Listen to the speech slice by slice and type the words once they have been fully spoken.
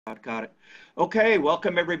Got it. Okay,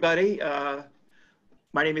 welcome everybody.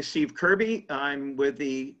 My name is Steve Kirby. I'm with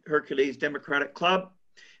the Hercules Democratic Club,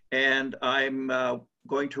 and I'm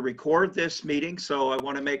going to record this meeting. So I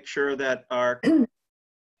want to make sure that our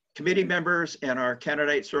committee members and our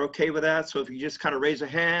candidates are okay with that. So if you just kind of raise a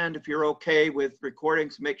hand, if you're okay with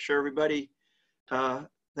recordings, make sure everybody,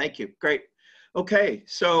 thank you, great. Okay,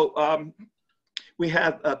 so we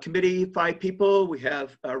have a committee, 5 people. We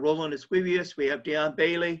have Roland Esquivius, we have Dion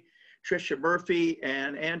Bailey, Tricia Murphy,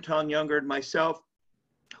 and Anton Younger and myself,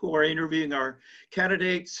 who are interviewing our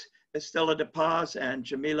candidates, Estela De Paz and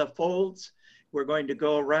Jamela Folds. We're going to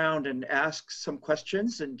go around and ask some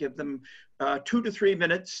questions and give them 2 to 3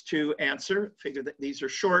 minutes to answer. Figure that these are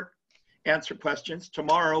short answer questions.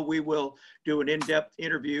 Tomorrow we will do an in-depth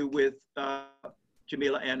interview with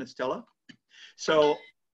Jamela and Estela. So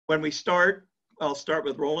when we start, I'll start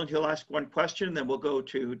with Roland. He'll ask one question, then we'll go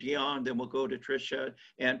to Dion, then we'll go to Tricia,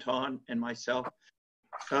 Anton, and myself.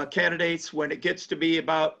 Candidates, when it gets to be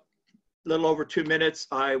about a little over 2 minutes,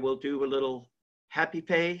 I will do a little happy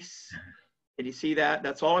face. And you see that?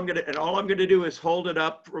 That's all I'm gonna do is hold it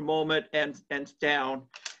up for a moment and down,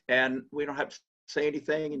 and we don't have to say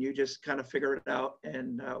anything, and you just kind of figure it out,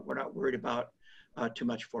 and we're not worried about too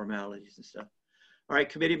much formalities and stuff. All right,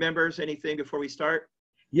 committee members, anything before we start?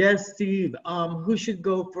 Yes, Steve. Who should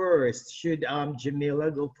go first? Should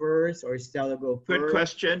Jamela go first or Stella go first? Good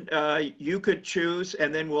question. You could choose,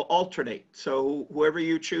 and then we'll alternate. So whoever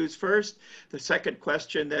you choose first, the second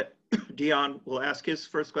question that Dion will ask his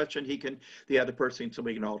first question, the other person, so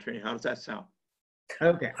we can alternate. How does that sound?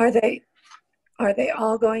 Okay. Are they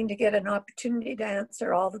all going to get an opportunity to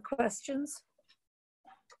answer all the questions?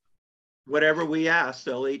 Whatever we ask,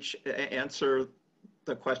 they'll each answer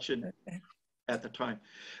the question at the time.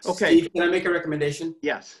 Okay. Steve, can I make a recommendation?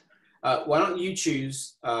 Yes. Why don't you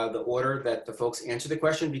choose the order that the folks answer the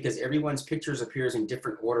question, because everyone's pictures appears in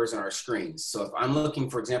different orders on our screens. So if I'm looking,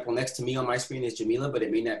 for example, next to me on my screen is Jamela, but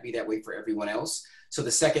it may not be that way for everyone else. So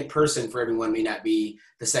the second person for everyone may not be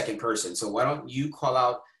the second person. So why don't you call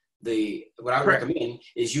out what I would recommend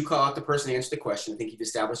is you call out the person to answer the question. I think you've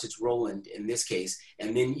established it's Roland in this case.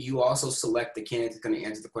 And then you also select the candidate that's going to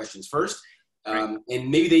answer the questions first. And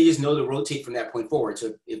maybe they just know to rotate from that point forward.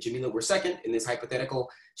 So if Jamela were second in this hypothetical,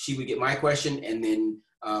 she would get my question, and then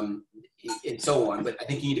and so on. But I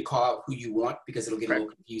think you need to call out who you want, because it'll get a little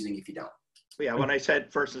confusing if you don't. Yeah, when I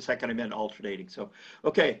said first and second, I meant alternating. So,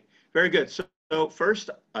 okay, very good. So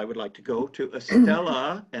first, I would like to go to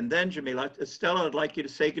Estela and then Jamela. Estela, I'd like you to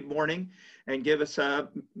say good morning and give us a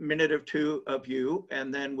minute or two of you,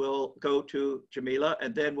 and then we'll go to Jamela,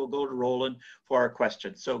 and then we'll go to Roland for our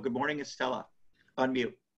questions. So good morning, Estela.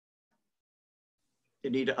 Unmute. You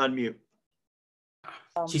need to unmute.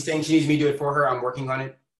 She's saying she needs me to do it for her. I'm working on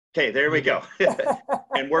it. Okay, there we go.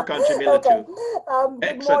 And work on Jamela too.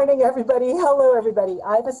 Good morning, everybody. Hello, everybody.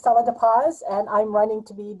 I'm Estela De Paz, and I'm running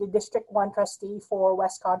to be the District 1 trustee for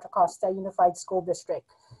West Contra Costa Unified School District.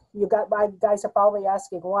 My guys are probably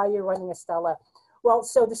asking, why you're running, Estela? Well,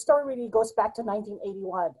 so the story really goes back to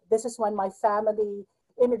 1981. This is when my family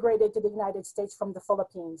immigrated to the United States from the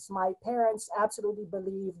Philippines. My parents absolutely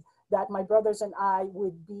believed that my brothers and I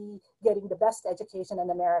would be getting the best education in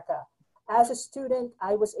America. As a student,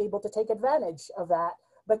 I was able to take advantage of that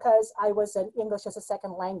because I was an English as a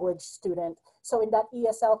second language student. So in that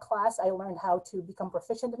ESL class, I learned how to become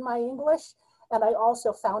proficient in my English. And I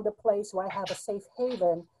also found a place where I have a safe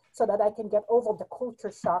haven so that I can get over the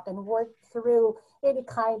culture shock and work through any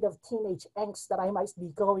kind of teenage angst that I might be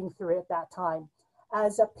going through at that time.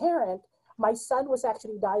 As a parent, my son was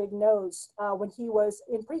actually diagnosed when he was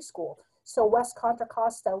in preschool. So West Contra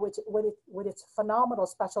Costa, which with its phenomenal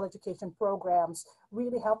special education programs,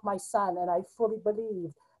 really helped my son. And I fully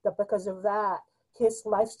believe that because of that, his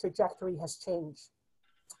life's trajectory has changed.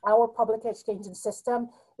 Our public education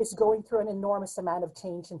system is going through an enormous amount of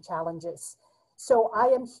change and challenges. So I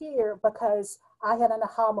am here because I had an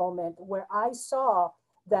aha moment where I saw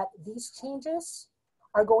that these changes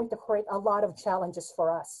are going to create a lot of challenges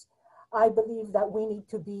for us. I believe that we need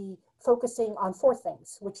to be focusing on 4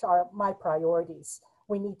 things, which are my priorities.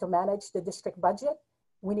 We need to manage the district budget.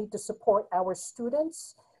 We need to support our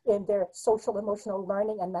students in their social emotional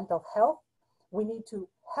learning and mental health. We need to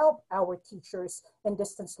help our teachers in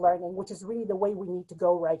distance learning, which is really the way we need to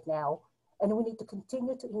go right now. And we need to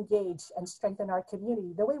continue to engage and strengthen our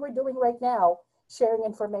community the way we're doing right now, sharing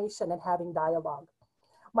information and having dialogue.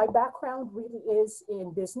 My background really is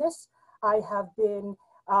in business. I have been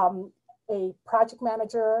a project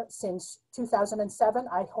manager since 2007.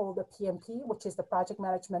 I hold a PMP, which is the Project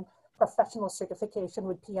Management Professional Certification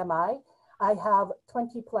with PMI. I have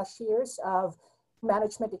 20 plus years of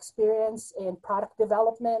management experience in product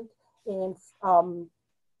development, in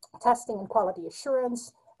testing and quality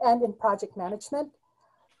assurance, and in project management.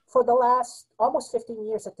 For the last almost 15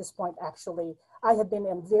 years at this point, actually, I have been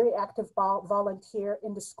a very active volunteer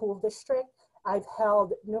in the school district. I've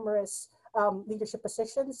held numerous leadership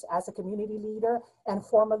positions as a community leader and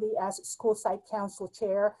formerly as school site council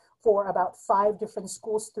chair for about 5 different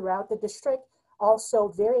schools throughout the district. Also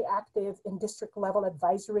very active in district level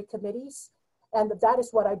advisory committees. And that is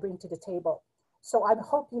what I bring to the table. So I'm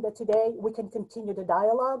hoping that today we can continue the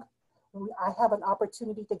dialogue. I have an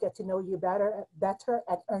opportunity to get to know you better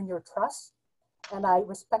and earn your trust. And I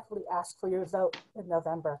respectfully ask for your vote in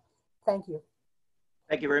November. Thank you.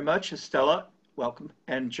 Thank you very much, Estela. Welcome.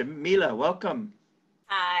 And Jamela, welcome.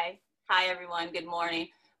 Hi. Hi, everyone. Good morning.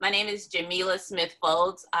 My name is Jamela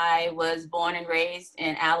Smith-Folds. I was born and raised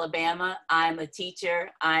in Alabama. I'm a teacher.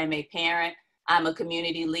 I'm a parent. I'm a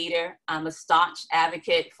community leader. I'm a staunch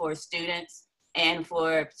advocate for students and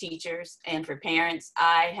for teachers and for parents.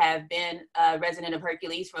 I have been a resident of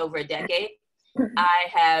Hercules for over a decade. I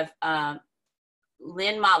have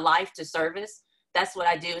lend my life to service. That's what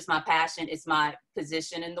I do. It's my passion. It's my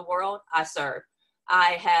position in the world. I serve.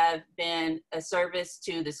 I have been a service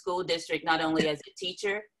to the school district, not only as a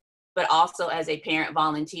teacher, but also as a parent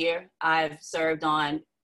volunteer. I've served on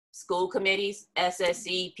school committees,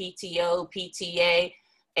 SSE, PTO, PTA,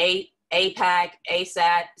 APAC,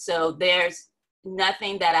 ASAT. So there's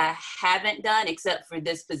nothing that I haven't done except for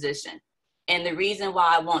this position. And the reason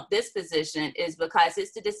why I want this position is because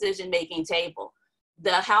it's the decision-making table.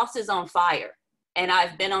 The house is on fire. And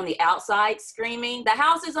I've been on the outside screaming, the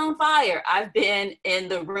house is on fire. I've been in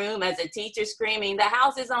the room as a teacher screaming, the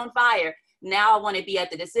house is on fire. Now I want to be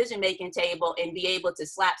at the decision-making table and be able to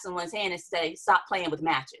slap someone's hand and say, stop playing with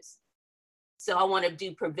matches. So I want to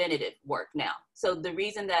do preventative work now. So the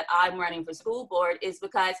reason that I'm running for school board is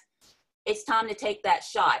because it's time to take that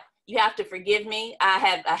shot. You have to forgive me. I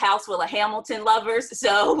have a house full of Hamilton lovers.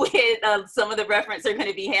 So with, some of the reference are going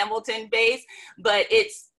to be Hamilton based, but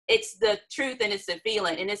it's the truth and it's the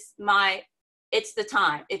feeling, and it's the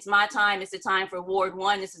time. It's my time. It's the time for Ward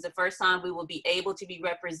 1. This is the first time we will be able to be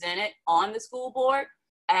represented on the school board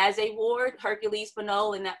as a ward, Hercules,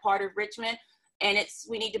 Pinole, in that part of Richmond. And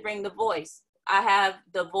we need to bring the voice. I have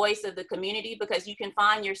the voice of the community because you can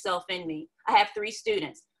find yourself in me. I have 3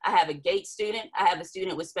 students. I have a GATE student. I have a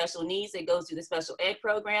student with special needs that goes through the special ed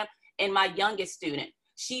program, and my youngest student.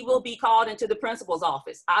 She will be called into the principal's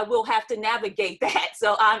office. I will have to navigate that.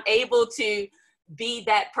 So I'm able to be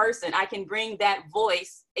that person. I can bring that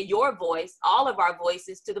voice, your voice, all of our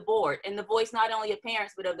voices to the board, and the voice not only of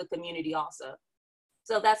parents, but of the community also.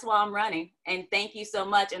 So that's why I'm running. And thank you so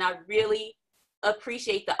much. And I really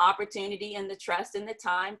appreciate the opportunity and the trust and the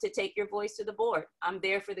time to take your voice to the board. I'm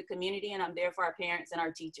there for the community, and I'm there for our parents and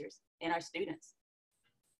our teachers and our students.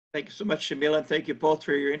 Thank you so much, Jamela, and thank you both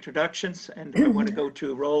for your introductions. And I want to go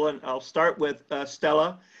to Roland. I'll start with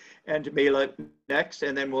Stella and Jamela next,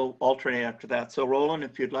 and then we'll alternate after that. So Roland,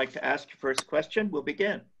 if you'd like to ask your first question, we'll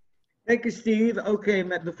begin. Thank you, Steve. Okay,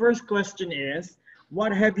 Matt, the first question is,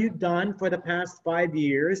 what have you done for the past 5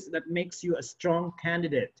 years that makes you a strong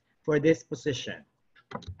candidate for this position?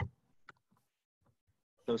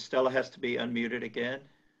 So Stella has to be unmuted again.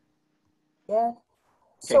 Yeah. Okay,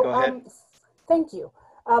 so, go ahead. Thank you.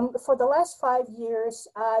 For the last 5 years,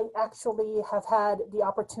 I actually have had the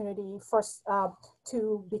opportunity first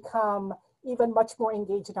to become even much more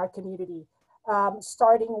engaged in our community,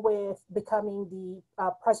 starting with becoming the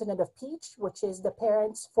president of PEACH, which is the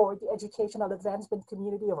Parents for the Educational Advancement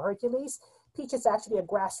Community of Hercules. PEACH is actually a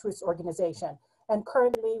grassroots organization. And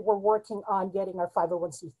currently we're working on getting our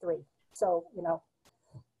 501c3. So, you know,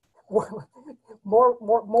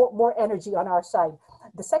 more energy on our side.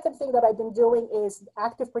 The second thing that I've been doing is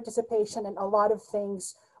active participation in a lot of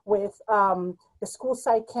things with the school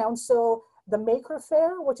site council. The Maker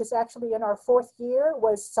Fair, which is actually in our 4th year,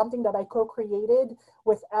 was something that I co-created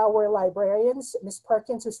with our librarians, Ms.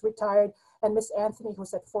 Perkins, who's retired, and Ms. Anthony,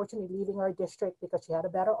 who's unfortunately leaving our district because she had a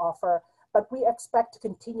better offer. But we expect to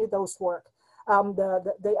continue those work.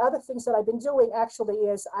 The other things that I've been doing actually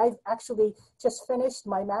is I've actually just finished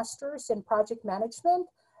my master's in project management.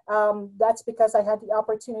 That's because I had the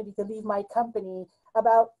opportunity to leave my company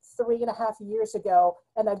about 3.5 years ago,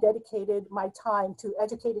 and I've dedicated my time to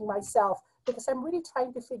educating myself because I'm really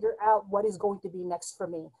trying to figure out what is going to be next for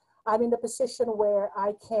me. I'm in a position where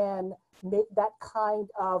I can make that kind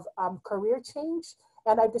of career change,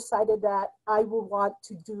 and I've decided that I will want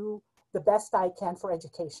to do the best I can for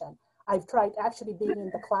education. I've tried actually being in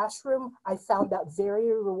the classroom. I found that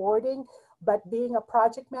very rewarding, but being a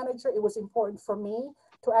project manager, it was important for me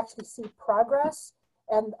to actually see progress.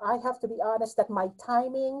 And I have to be honest that my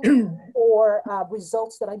timing or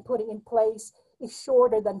results that I'm putting in place is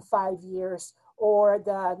shorter than 5 years, or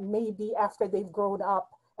the maybe after they've grown up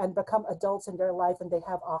and become adults in their life and they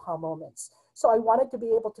have aha moments. So I wanted to be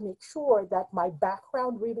able to make sure that my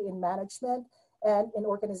background really in management and in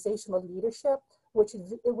organizational leadership, which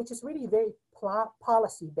is really very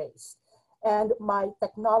policy based, and my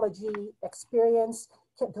technology experience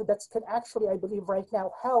that can actually, I believe right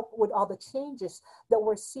now, help with all the changes that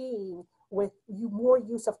we're seeing with more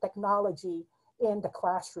use of technology in the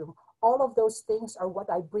classroom. All of those things are what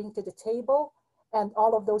I bring to the table, and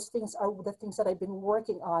all of those things are the things that I've been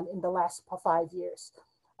working on in the last 5 years.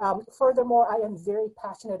 Furthermore, I am very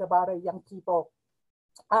passionate about our young people.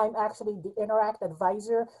 I'm actually the Interact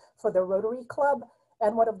Advisor for the Rotary Club,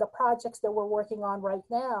 and one of the projects that we're working on right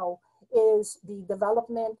now is the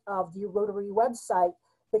development of the Rotary website,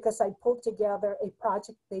 because I pulled together a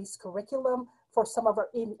project-based curriculum for some of our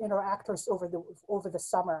interactors over the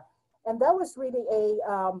summer. And that was really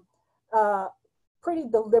a pretty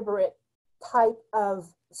deliberate type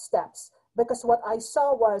of steps, because what I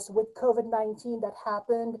saw was with COVID-19 that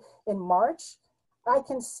happened in March, I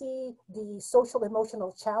can see the social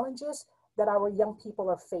emotional challenges that our young people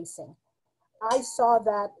are facing. I saw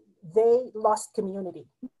that they lost community.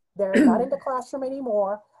 They're not in the classroom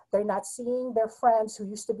anymore. They're not seeing their friends who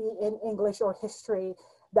used to be in English or history,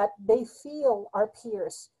 that they feel our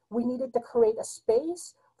peers. We needed to create a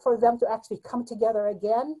space for them to actually come together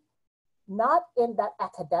again, not in that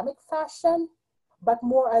academic fashion, but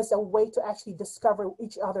more as a way to actually discover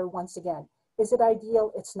each other once again. Is it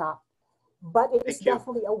ideal? It's not. But it is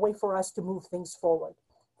definitely a way for us to move things forward.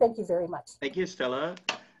 Thank you very much. Thank you, Estela.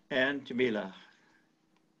 And Jamela.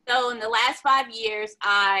 So in the last 5 years,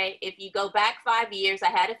 if you go back 5 years, I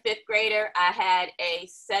had a 5th grader, I had a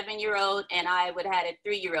 7-year-old, and I would have had a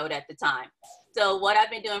 3-year-old at the time. So what I've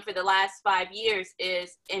been doing for the last 5 years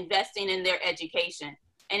is investing in their education,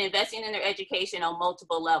 and investing in their education on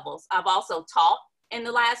multiple levels. I've also taught in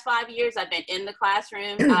the last 5 years. I've been in the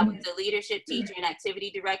classroom. I was the leadership teacher and activity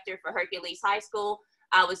director for Hercules High School.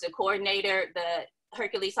 I was the coordinator, the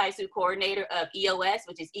Hercules High School coordinator of EOS,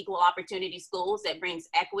 which is Equal Opportunity Schools, that brings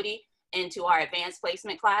equity into our advanced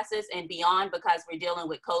placement classes and beyond, because we're dealing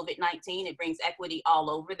with COVID-19. It brings equity all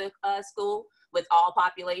over the school with all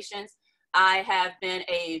populations. I have been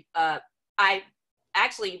I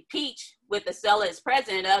actually Peach with Estela as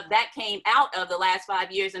president of, that came out of the last 5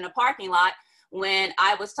 years in the parking lot when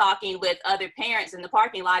I was talking with other parents in the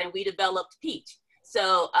parking lot, and we developed Peach.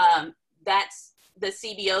 So that's the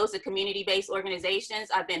CBOs, the community-based organizations.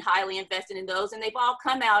 I've been highly invested in those, and they've all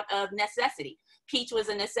come out of necessity. Peach was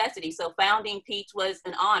a necessity, so founding Peach was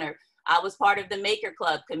an honor. I was part of the Maker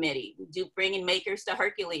Club committee, bringing makers to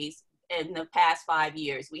Hercules in the past 5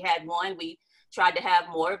 years. We had one, we tried to have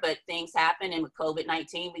more, but things happened, and with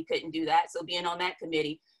COVID-19, we couldn't do that. So being on that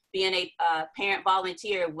committee, being a parent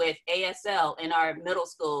volunteer with ASL in our middle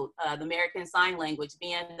school, the American Sign Language,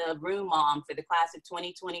 being the room mom for the class of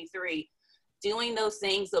 2023, doing those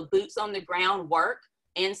things, the boots on the ground work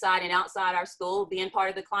inside and outside our school, being part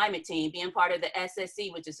of the climate team, being part of the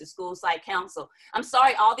SSC, which is the School Site Council. I'm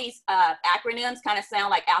sorry, all these acronyms kind of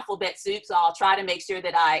sound like alphabet soup, so I'll try to make sure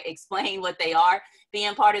that I explain what they are.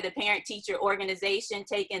 Being part of the parent-teacher organization,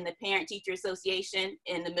 taking the Parent-Teacher Association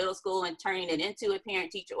in the middle school and turning it into a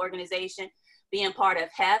parent-teacher organization. Being part of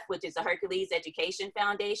HEF, which is the Hercules Education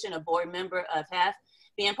Foundation, a board member of HEF.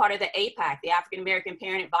 Being part of the APAC, the African American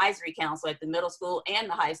Parent Advisory Council at the middle school and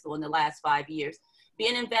the high school in the last 5 years.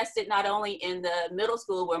 Being invested not only in the middle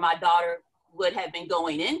school where my daughter would have been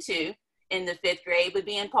going into in the 5th grade, but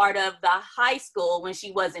being part of the high school when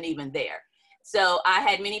she wasn't even there. So I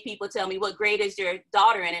had many people tell me, what grade is your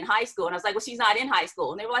daughter in high school? And I was like, well, she's not in high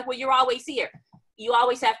school. And they were like, well, you're always here. You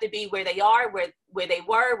always have to be where they are, where they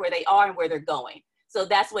were, where they are, and where they're going. So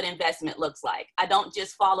that's what investment looks like. I don't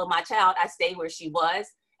just follow my child. I stay where she was,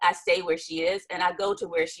 I stay where she is, and I go to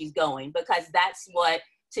where she's going, because that's what,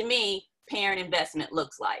 to me, parent investment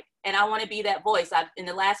looks like. And I want to be that voice. In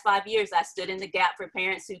the last 5 years, I stood in the gap for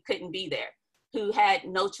parents who couldn't be there, who had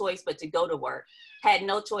no choice but to go to work, had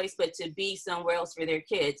no choice but to be somewhere else for their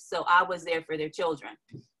kids. So I was there for their children.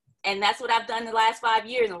 And that's what I've done the last 5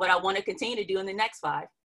 years and what I want to continue to do in the next 5.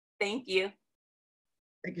 Thank you.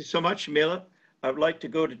 Thank you so much, Jamela. I would like to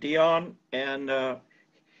go to Dion, and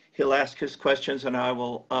he'll ask his questions, and I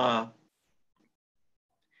will, I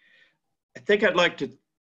think I'd like to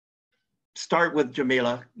start with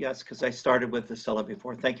Jamela. Yes, because I started with Estela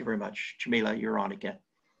before. Thank you very much. Jamela, you're on again.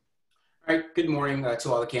 All right, good morning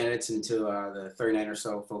to all the candidates and to the 39 or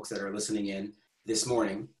so folks that are listening in. this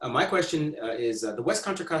morning. My question is the West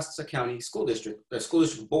Contra Costa County School District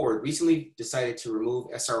Board recently decided to remove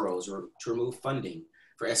SROs, or to remove funding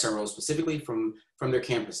for SROs specifically from their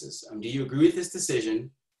campuses. Do you agree with this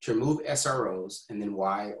decision to remove SROs, and then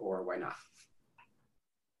why or why not?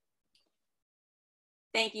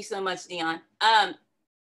 Thank you so much, Dion.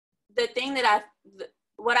 The thing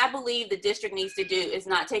what I believe the district needs to do is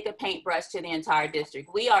not take a paintbrush to the entire district.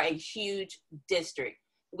 We are a huge district.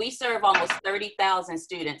 We serve almost 30,000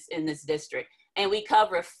 students in this district, and we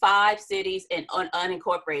cover 5 cities and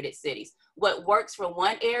unincorporated cities. What works for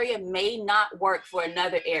one area may not work for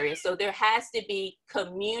another area. So there has to be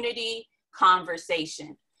community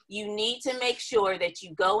conversation. You need to make sure that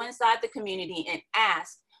you go inside the community and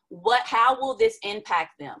ask, how will this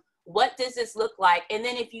impact them? What does this look like? And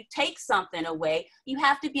then if you take something away, you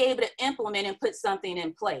have to be able to implement and put something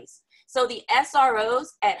in place. So the SROs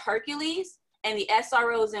at Hercules and the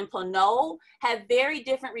SROs in Pinole have very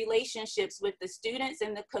different relationships with the students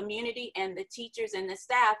and the community and the teachers and the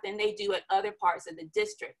staff than they do at other parts of the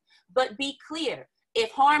district. But be clear,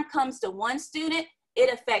 if harm comes to one student,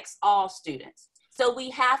 it affects all students. So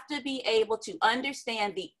we have to be able to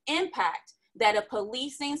understand the impact that a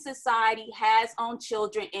policing society has on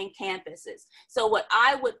children in campuses. So what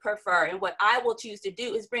I would prefer and what I will choose to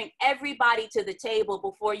do is bring everybody to the table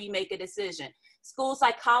before you make a decision. School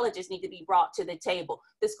psychologists need to be brought to the table.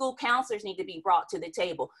 The school counselors need to be brought to the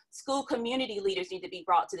table. School community leaders need to be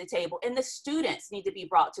brought to the table. And the students need to be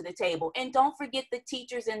brought to the table. And don't forget the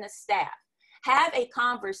teachers and the staff. Have a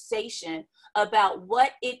conversation about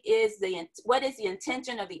what is the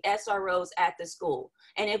intention of the SROs at the school.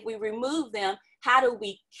 And if we remove them, how do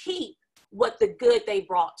we keep what the good they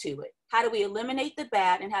brought to it? How do we eliminate the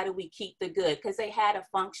bad and how do we keep the good? Because they had a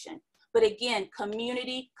function. But again,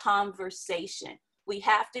 community conversation. We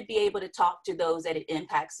have to be able to talk to those that it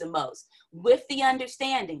impacts the most, with the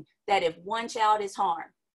understanding that if one child is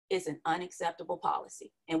harmed, it's an unacceptable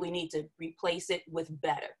policy and we need to replace it with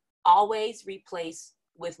better. Always replace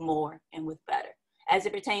with more and with better. As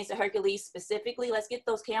it pertains to Hercules specifically, let's get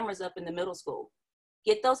those cameras up in the middle school.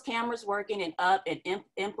 Get those cameras working and up and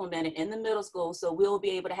implemented in the middle school so we'll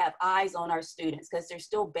be able to have eyes on our students because they're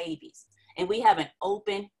still babies. And we have an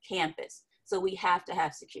open campus, so we have to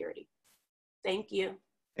have security. Thank you.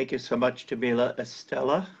 Thank you so much, Jamela.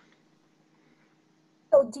 Estela?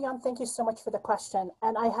 So Dion, thank you so much for the question.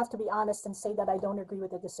 And I have to be honest and say that I don't agree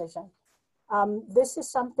with the decision. This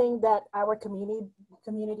is something that our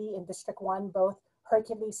community in District 1, both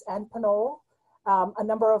Hercules and Pinole, a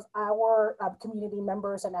number of our community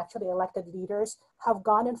members and actually elected leaders have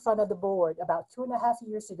gone in front of the board about 2.5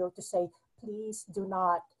 years ago to say, please do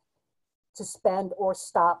not suspend or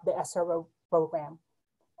stop the SRO program.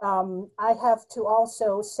 I have to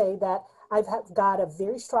also say that I've got a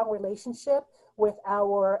very strong relationship with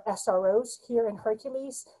our SROs here in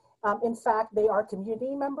Hercules. In fact, they are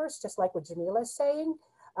community members, just like what Jamela is saying.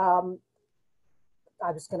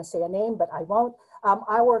 I was going to say a name, but I won't.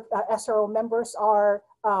 Our SRO members are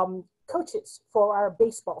coaches for our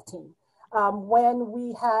baseball team. When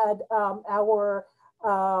we had our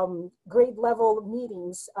grade level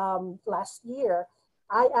meetings last year,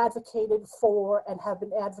 I advocated for and have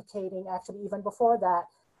been advocating actually even before that,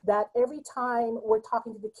 that every time we're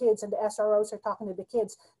talking to the kids and the SROs are talking to the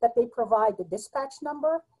kids, that they provide the dispatch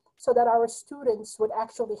number so that our students would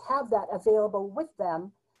actually have that available with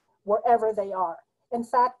them wherever they are. In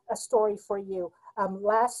fact, a story for you.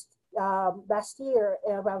 Last year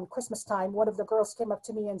around Christmas time, one of the girls came up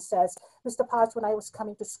to me and says, Mr. Potts, when I was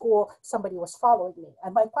coming to school, somebody was following me.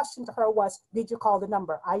 And my question to her was, did you call the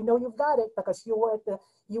number? I know you've got it because you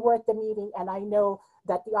were at the meeting and I know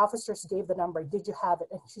that the officers gave the number. Did you have it?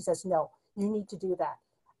 And she says, no, you need to do that.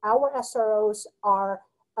 Our SROs are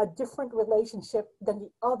a different relationship than the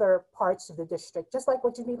other parts of the district. Just like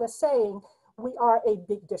what Jamila is saying, we are a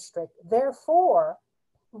big district. Therefore,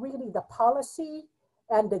 really the policy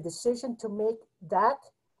and the decision to make that,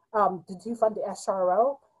 to defund the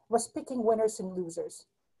SRO, was picking winners and losers.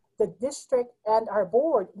 The district and our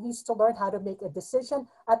board needs to learn how to make a decision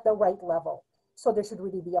at the right level. So there should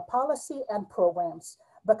really be a policy and programs,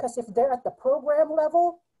 because if they're at the program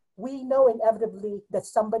level, we know inevitably that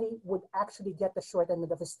somebody would actually get the short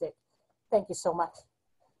end of the stick. Thank you so much.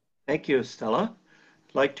 Thank you, Estela.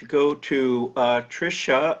 I'd like to go to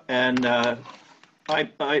Tricia, and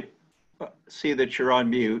I see that you're on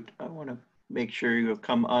mute. I want to make sure you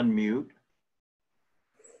come unmute.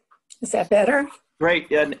 Is that better?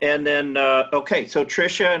 Great, and then, okay, so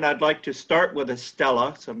Tricia, and I'd like to start with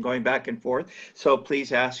Estela, so I'm going back and forth. So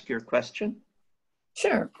please ask your question.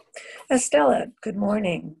 Sure. Estela, good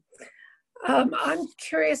morning. I'm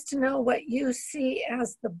curious to know what you see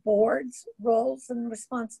as the board's roles and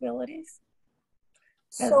responsibilities.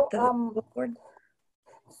 So, Board.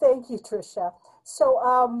 thank you, Tricia.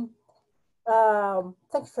 So,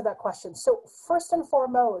 thank you for that question. So first and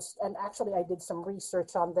foremost, and actually I did some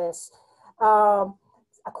research on this,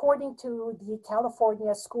 according to the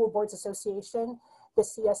California School Boards Association, the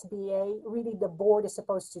CSBA, really the board is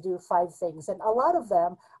supposed to do 5 things. And a lot of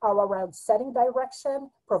them are around setting direction,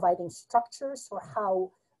 providing structures for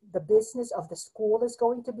how the business of the school is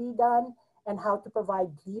going to be done, and how to provide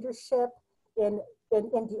leadership in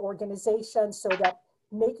the organization, so that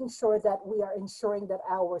making sure that we are ensuring that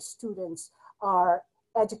our students are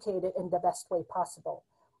educated in the best way possible.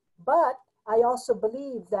 But I also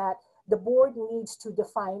believe that the board needs to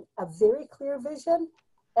define a very clear vision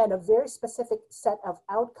and a very specific set of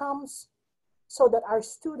outcomes, so that our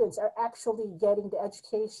students are actually getting the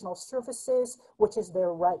educational services, which is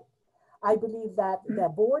their right. I believe that the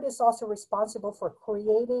board is also responsible for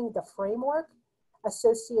creating the framework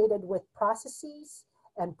associated with processes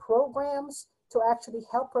and programs to actually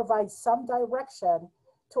help provide some direction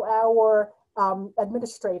to our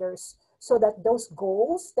administrators, so that those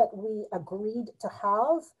goals that we agreed to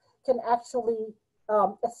have can actually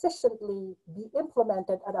efficiently be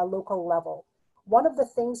implemented at a local level. One of the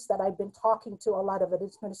things that I've been talking to a lot of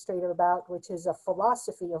administrators about, which is a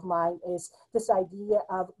philosophy of mine, is this idea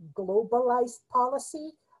of globalized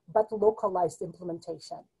policy, but localized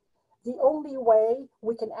implementation. The only way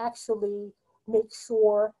we can actually make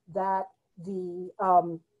sure that the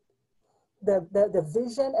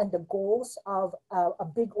vision and the goals of a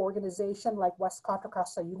big organization like West Contra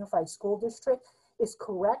Costa Unified School District is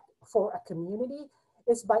correct for a community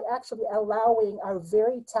is by actually allowing our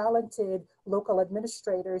very talented local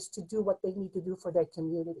administrators to do what they need to do for their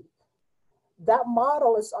community. That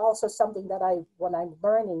model is also something that when I'm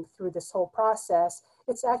learning through this whole process,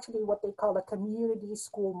 it's actually what they call a community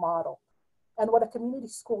school model. And what a community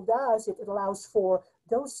school does, it allows for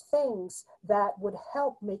those things that would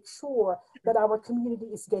help make sure that our community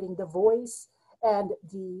is getting the voice and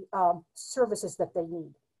the services that they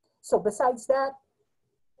need. So besides that,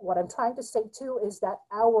 what I'm trying to say too is that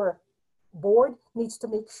our board needs to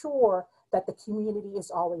make sure that the community is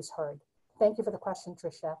always heard. Thank you for the question,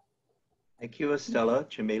 Tricia. Thank you, Estela.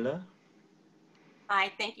 Jamela?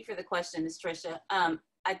 Hi, thank you for the question, Ms. Tricia.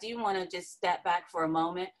 I do want to just step back for a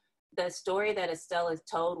moment. The story that Estela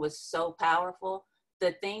told was so powerful.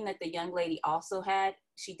 The thing that the young lady also had,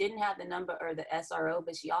 she didn't have the number or the SRO,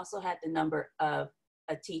 but she also had the number of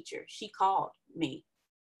a teacher. She called me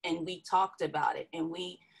and we talked about it and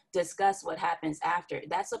we discussed what happens after.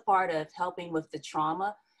 That's a part of helping with the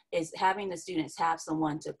trauma, is having the students have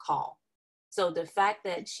someone to call. So the fact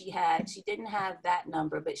that she didn't have that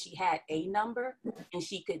number, but she had a number and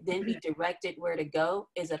she could then be directed where to go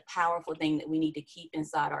is a powerful thing that we need to keep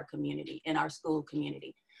inside our community, in our school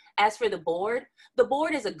community. As for the board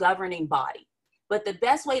is a governing body, but the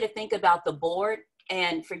best way to think about the board,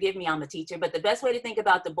 and forgive me, I'm a teacher, but the best way to think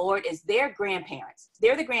about the board is their grandparents.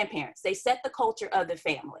 They're the grandparents. They set the culture of the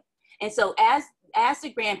family. And so as the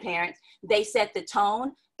grandparents, they set the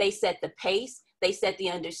tone, they set the pace, they set the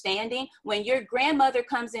understanding. When your grandmother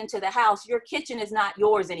comes into the house, your kitchen is not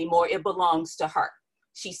yours anymore. It belongs to her.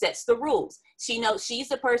 She sets the rules. She knows she's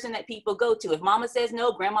the person that people go to. If mama says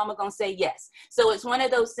no, grandmama gonna say yes. So it's one of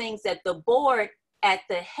those things that the board at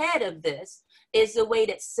the head of this is the way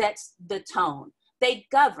that sets the tone. They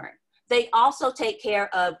govern. They also take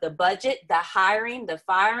care of the budget, the hiring, the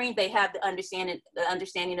firing. They have the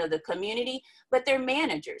understanding of the community, but they're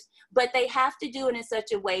managers. But they have to do it in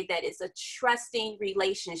such a way that it's a trusting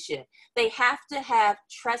relationship. They have to have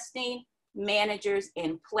trusting managers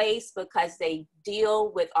in place because they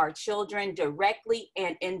deal with our children directly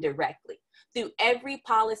and indirectly through every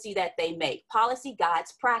policy that they make. Policy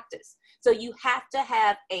guides practice. So you have to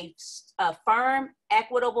have a firm,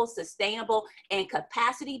 equitable, sustainable, and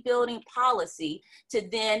capacity building policy to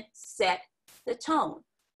then set the tone,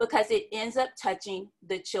 because it ends up touching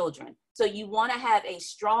the children. So you want to have a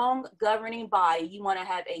strong governing body. You want to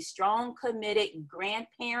have a strong, committed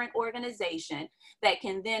grandparent organization that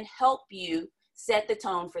can then help you set the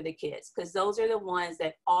tone for the kids, because those are the ones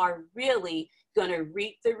that are really going to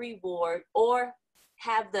reap the reward or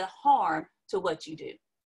have the harm to what you do.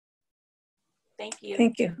 Thank you.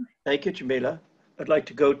 Thank you. Thank you, Jamila. I'd like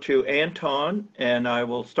to go to Anton, and I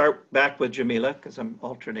will start back with Jamila because I'm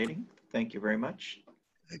alternating. Thank you very much.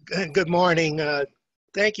 Good morning.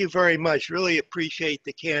 Thank you very much. Really appreciate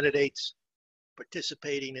the candidates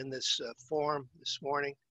participating in this forum this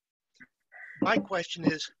morning. My question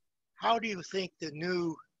is, how do you think the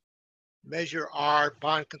new Measure R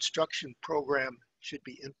bond construction program should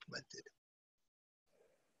be implemented?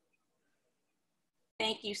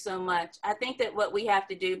 Thank you so much. I think that what we have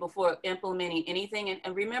to do before implementing anything,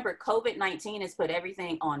 and remember, COVID-19 has put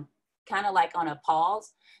everything on kind of like on a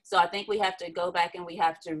pause. So I think we have to go back and we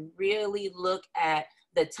have to really look at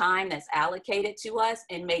the time that's allocated to us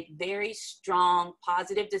and make very strong,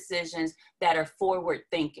 positive decisions that are forward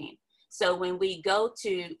thinking. So when we go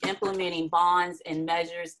to implementing bonds and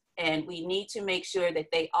measures, and we need to make sure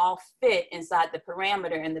that they all fit inside the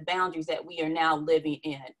parameter and the boundaries that we are now living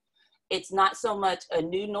in. It's not so much a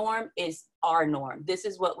new norm, it's our norm. This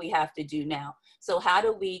is what we have to do now. So how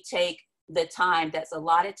do we take the time that's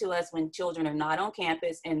allotted to us when children are not on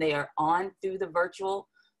campus and they are on through the virtual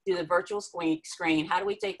screen? How do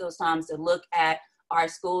we take those times to look at our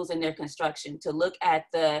schools and their construction, to look at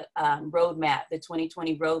the roadmap, the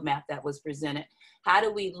 2020 roadmap that was presented? How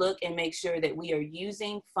do we look and make sure that we are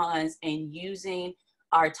using funds and using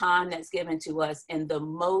our time that's given to us in the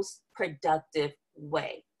most productive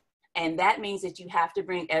way? And that means that you have to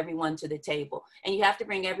bring everyone to the table, and you have to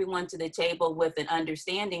bring everyone to the table with an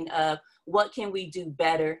understanding of what can we do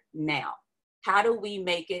better now? How do we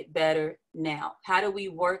make it better now? How do we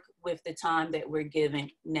work with the time that we're given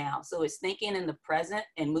now? So it's thinking in the present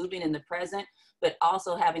and moving in the present, but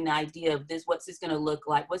also having the idea of this, what's this gonna look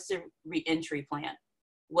like? What's the re-entry plan?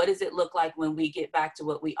 What does it look like when we get back to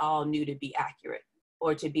what we all knew to be accurate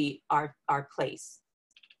or to be our place?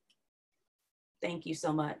 Thank you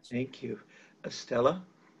so much. Thank you. Estela?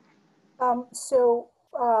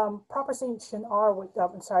 Proposition R,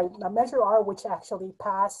 Measure R, which actually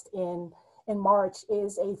passed in March,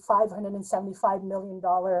 is a $575 million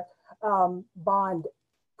bond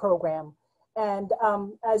program. And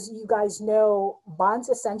as you guys know, bonds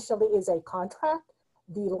essentially is a contract.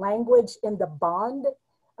 The language in the bond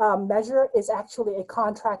measure is actually a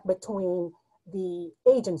contract between the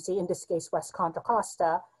agency, in this case, West Contra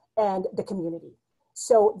Costa, and the community.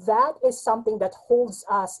 So that is something that holds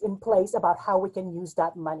us in place about how we can use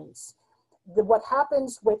that monies. What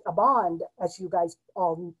happens with a bond, as you guys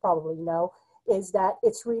all probably know, is that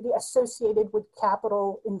it's really associated with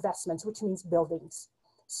capital investments, which means buildings.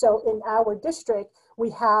 So in our district, we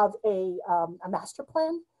have a master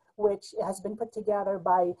plan, which has been put together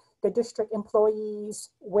by the district employees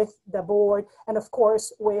with the board, and of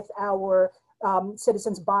course with our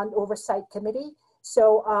Citizens Bond Oversight Committee.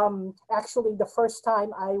 So actually the first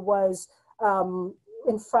time I was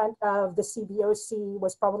in front of the CBOC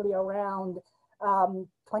was probably around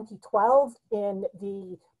 2012 in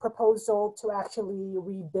the proposal to actually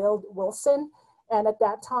rebuild Wilson. And at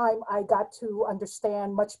that time, I got to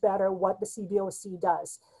understand much better what the CBOC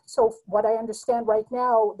does. So what I understand right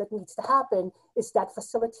now that needs to happen is that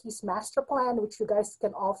facilities master plan, which you guys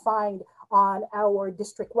can all find on our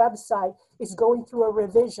district website, is going through a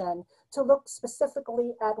revision to look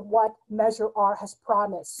specifically at what Measure R has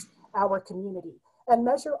promised our community. And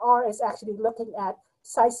Measure R is actually looking at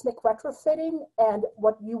seismic retrofitting and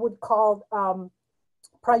what you would call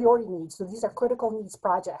priority needs. So these are critical needs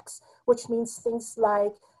projects, which means things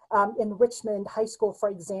like in Richmond High School, for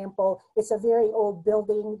example, it's a very old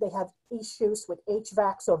building. They have issues with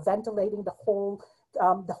HVAC, so ventilating the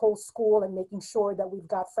whole school and making sure that we've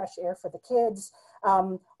got fresh air for the kids.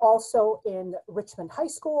 Also in Richmond High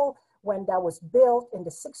School, when that was built in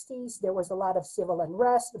the 60s, there was a lot of civil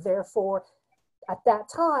unrest. Therefore, at that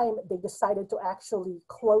time, they decided to actually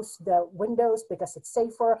close the windows because it's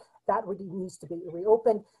safer. That really needs to be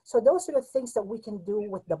reopened. So those are the things that we can do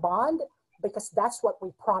with the bond, because that's what we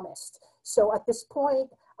promised. So at this point,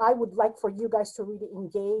 I would like for you guys to really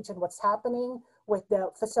engage in what's happening with the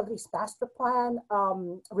facilities master plan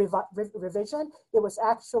revision. It was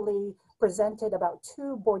actually presented about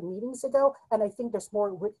 2 board meetings ago, and I think there's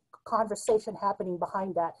more conversation happening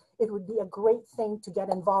behind that. It would be a great thing to get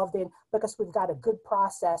involved in because we've got a good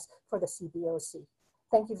process for the CBOC.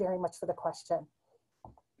 Thank you very much for the question.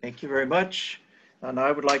 Thank you very much. And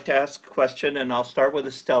I would like to ask a question, and I'll start with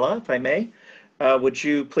Estela, if I may. Would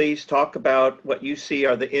you please talk about what you see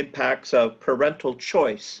are the impacts of parental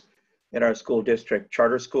choice in our school district,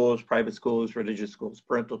 charter schools, private schools, religious schools,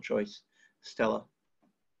 parental choice? Estela.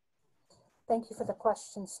 Thank you for the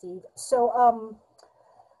question, Steve. So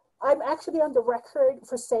I'm actually on the record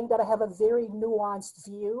for saying that I have a very nuanced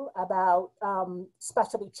view about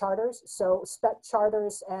specialty charters, so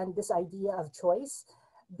charters and this idea of choice,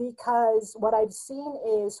 because what I've seen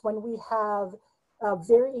is when we have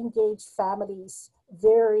very engaged families,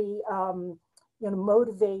 very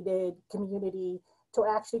motivated community to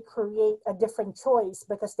actually create a different choice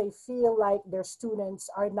because they feel like their students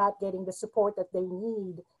are not getting the support that they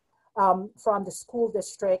need from the school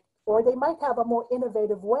district Or they might have a more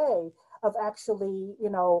innovative way of actually, you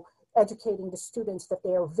know, educating the students that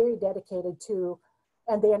they are very dedicated to,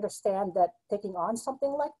 and they understand that taking on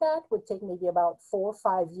something like that would take maybe about 4 or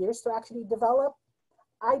 5 years to actually develop.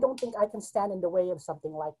 I don't think I can stand in the way of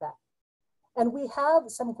something like that. And we have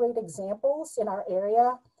some great examples in our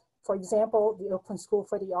area. For example, the Oakland School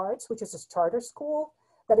for the Arts, which is a charter school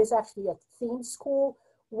that is actually a themed school,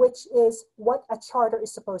 which is what a charter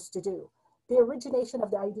is supposed to do. The origination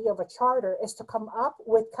of the idea of a charter is to come up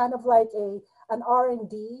with kind of like an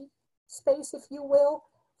R&D space, if you will,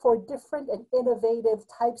 for different and innovative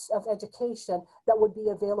types of education that would be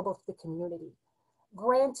available to the community.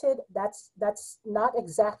 Granted, that's not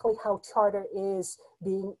exactly how charter is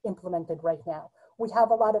being implemented right now. We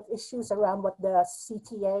have a lot of issues around what the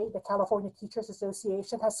CTA, the California Teachers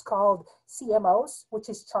Association, has called CMOs, which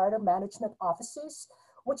is Charter Management Offices,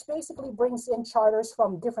 which basically brings in charters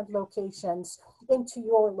from different locations into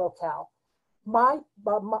your locale. I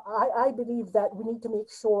believe that we need to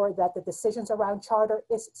make sure that the decisions around charter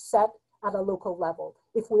is set at a local level.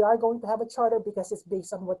 If we are going to have a charter, because it's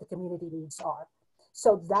based on what the community needs are.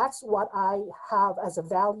 So that's what I have as a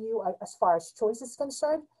value as far as choice is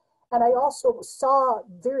concerned. And I also saw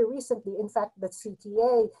very recently, in fact, that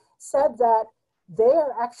CTA said that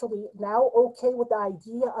they're actually now okay with the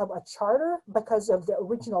idea of a charter because of the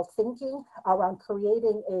original thinking around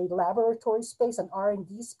creating a laboratory space, an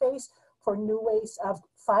R&D space for new ways of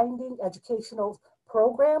finding educational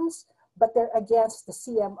programs, but they're against the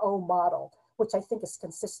CMO model, which I think is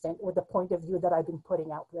consistent with the point of view that I've been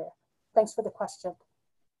putting out there. Thanks for the question.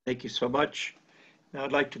 Thank you so much. Now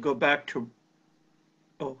I'd like to go back to,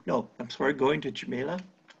 oh, no, I'm sorry, going to Jamela.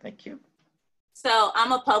 Thank you. So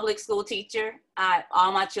I'm a public school teacher.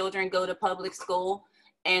 All my children go to public school,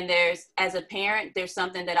 and as a parent, there's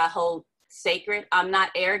something that I hold sacred. I'm not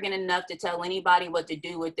arrogant enough to tell anybody what to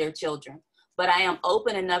do with their children, but I am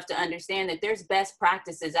open enough to understand that there's best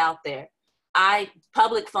practices out there.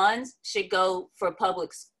 Public funds should go for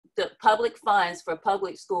public funds for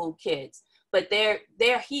public school kids, but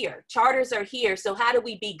they're here. Charters are here. So how do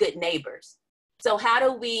we be good neighbors? So how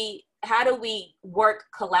do we work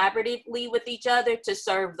collaboratively with each other to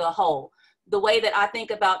serve the whole? The way that I think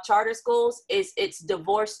about charter schools is it's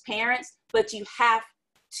divorced parents, but you have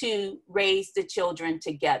to raise the children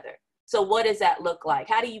together. So what does that look like?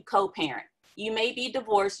 How do you co-parent? You may be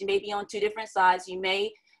divorced, you may be on 2 different sides, you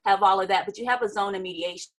may have all of that, but you have a zone of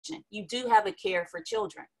mediation. You do have a care for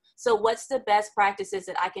children. So what's the best practices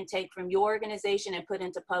that I can take from your organization and put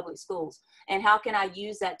into public schools? And how can I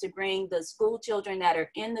use that to bring the school children that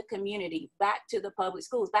are in the community back to the public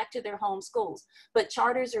schools, back to their home schools? But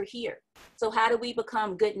charters are here. So how do we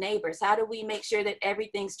become good neighbors? How do we make sure that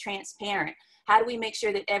everything's transparent? How do we make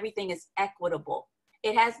sure that everything is equitable?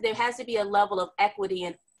 There has to be a level of equity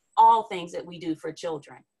in all things that we do for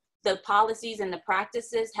children. The policies and the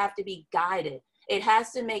practices have to be guided. It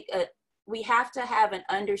has to we have to have an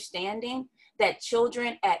understanding that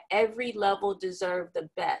children at every level deserve the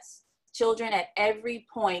best. Children at every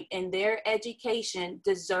point in their education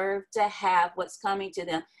deserve to have what's coming to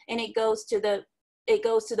them. And it goes to the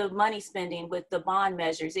money spending with the bond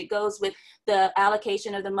measures. It goes with the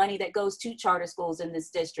allocation of the money that goes to charter schools in this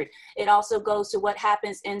district. It also goes to what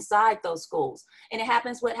happens inside those schools. And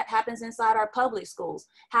what happens inside our public schools.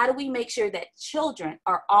 How do we make sure that children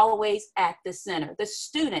are always at the center? The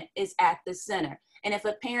student is at the center. And if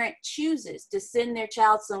a parent chooses to send their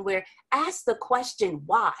child somewhere, ask the question,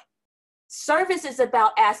 why? Service is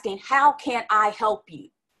about asking, how can I help you?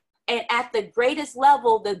 And at the greatest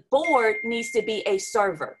level, the board needs to be a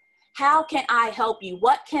server. How can I help you?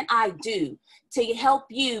 What can I do to help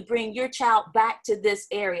you bring your child back to this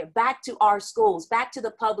area, back to our schools, back to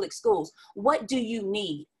the public schools? What do you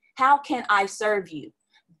need? How can I serve you?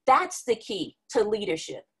 That's the key to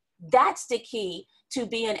leadership. That's the key to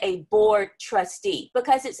being a board trustee,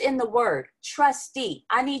 because it's in the word, trustee.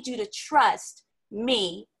 I need you to trust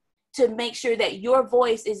me to make sure that your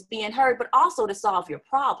voice is being heard, but also to solve your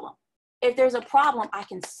problem. If there's a problem, I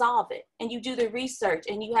can solve it. And you do the research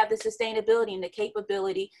and you have the sustainability and the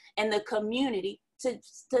capability and the community to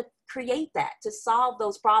create that, to solve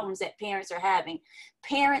those problems that parents are having.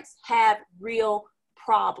 Parents have real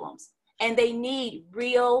problems and they need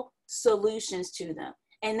real solutions to them.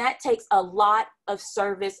 And that takes a lot of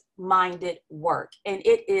service-minded work, and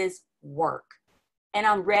it is work. And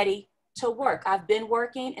I'm ready to work. I've been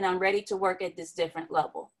working and I'm ready to work at this different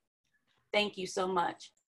level. Thank you so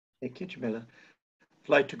much. Thank you, Jamela. I'd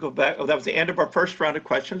like to go back. Oh, that was the end of our first round of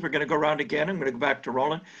questions. We're going to go around again. I'm going to go back to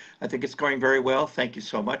Roland. I think it's going very well. Thank you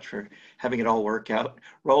so much for having it all work out.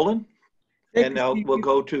 Roland? And now we'll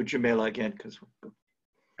go to Jamela again.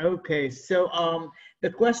 Okay, so the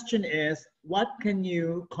question is, what can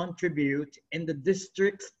you contribute in the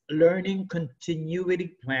district's learning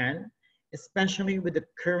continuity plan, especially with the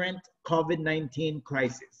current COVID-19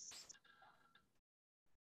 crisis?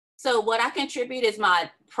 So what I contribute is my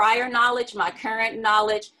prior knowledge, my current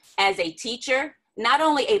knowledge as a teacher, not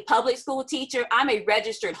only a public school teacher, I'm a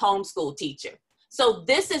registered homeschool teacher. So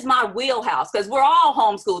this is my wheelhouse because we're all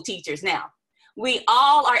homeschool teachers now. We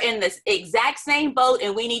all are in this exact same boat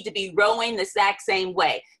and we need to be rowing the exact same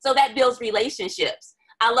way. So that builds relationships.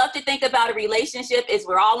 I love to think about a relationship as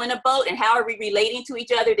we're all in a boat and how are we relating to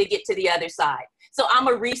each other to get to the other side. So I'm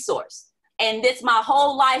a resource. And this, my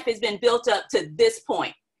whole life has been built up to this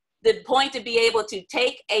point. The point to be able to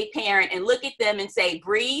take a parent and look at them and say,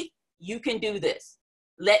 breathe, you can do this.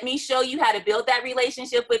 Let me show you how to build that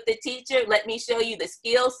relationship with the teacher. Let me show you the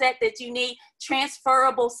skill set that you need,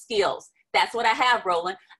 transferable skills. That's what I have,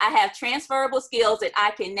 Roland. I have transferable skills that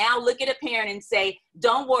I can now look at a parent and say,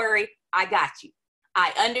 don't worry, I got you.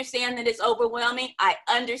 I understand that it's overwhelming. I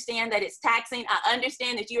understand that it's taxing. I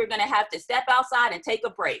understand that you are going to have to step outside and take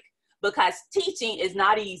a break because teaching is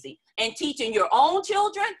not easy. And teaching your own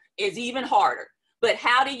children is even harder. But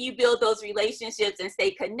how do you build those relationships and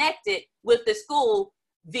stay connected with the school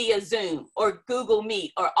via Zoom or Google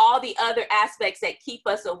Meet or all the other aspects that keep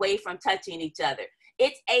us away from touching each other?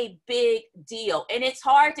 It's a big deal. And it's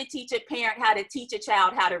hard to teach a parent how to teach a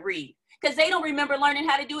child how to read because they don't remember learning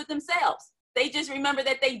how to do it themselves. They just remember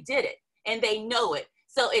that they did it and they know it.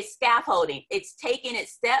 So it's scaffolding. It's taking it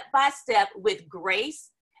step by step with grace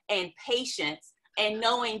and patience and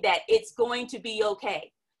knowing that it's going to be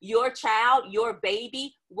okay. Your child, your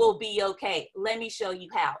baby will be okay. Let me show you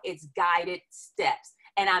how. It's guided steps.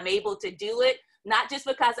 And I'm able to do it, not just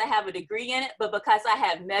because I have a degree in it, but because I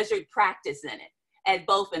have measured practice in it. As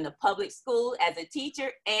both in the public school as a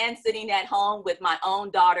teacher and sitting at home with my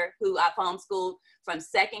own daughter who I've homeschooled from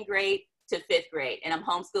 2nd grade to 5th grade. And I'm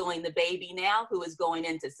homeschooling the baby now who is going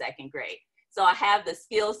into 2nd grade. So I have the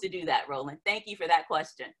skills to do that, Roland. Thank you for that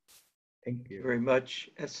question. Thank you Very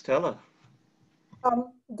much, Estela.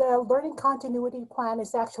 The learning continuity plan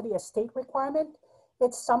is actually a state requirement.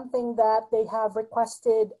 It's something that they have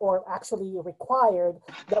requested or actually required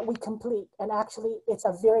that we complete. And actually, it's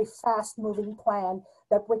a very fast moving plan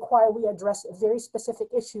that require we address very specific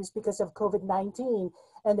issues because of COVID-19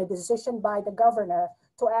 and the decision by the governor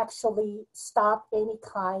to actually stop any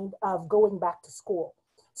kind of going back to school.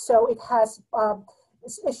 So it has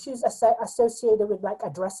issues associated with like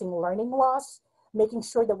addressing learning loss, making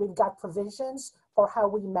sure that we've got provisions for how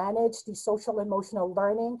we manage the social emotional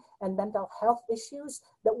learning and mental health issues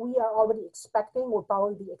that we are already expecting will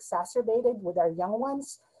probably be exacerbated with our young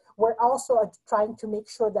ones. We're also trying to make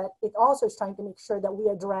sure that we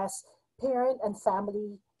address parent,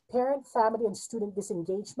 family and student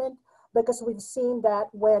disengagement, because we've seen that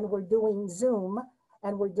when we're doing Zoom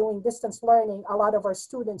and we're doing distance learning, a lot of our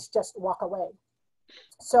students just walk away.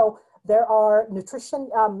 So there are nutrition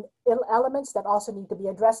elements that also need to be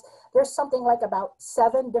addressed. There's something like about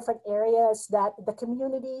 7 different areas that the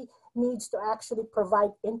community needs to actually provide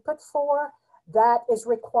input for that is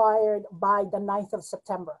required by the 9th of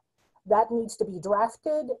September. That needs to be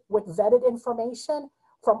drafted with vetted information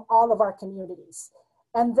from all of our communities.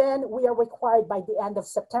 And then we are required by the end of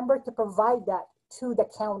September to provide that to the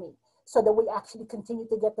county so that we actually continue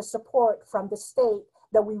to get the support from the state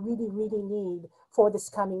that we really, really need for this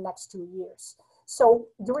coming next 2 years. So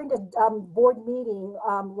during the board meeting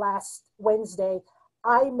last Wednesday,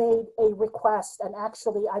 I made a request, and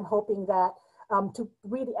actually I'm hoping that to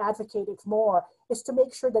really advocate it more, is to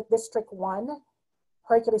make sure that District 1,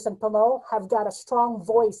 Hercules and Pinot have got a strong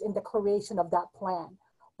voice in the creation of that plan.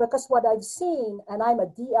 Because what I've seen, and I'm a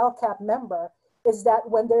DLCAP member, is that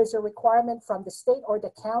when there's a requirement from the state or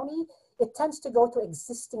the county, it tends to go to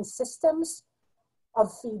existing systems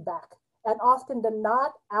of feedback. And often than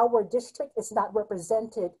not, our district is not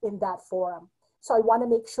represented in that forum. So I want to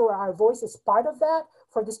make sure our voice is part of that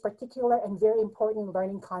for this particular and very important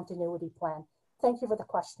learning continuity plan. Thank you for the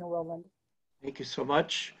question, Roland. Thank you so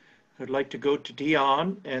much. I'd like to go to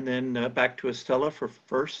Dion and then back to Estela for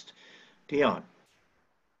first. Dion.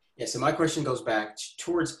 Yeah, so my question goes back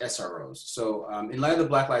towards SROs. So in light of the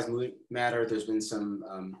Black Lives Matter, there's been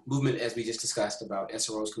some movement, as we just discussed, about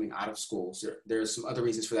SROs coming out of schools. There's some other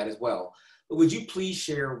reasons for that as well. But would you please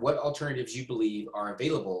share what alternatives you believe are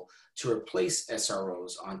available to replace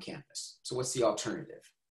SROs on campus? So what's the alternative?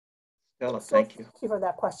 Estela, thank you. Thank you for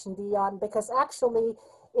that question, Dion, because actually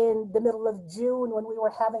in the middle of June, when we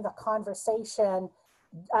were having a conversation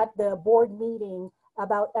at the board meeting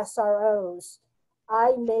about SROs,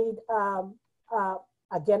 I made,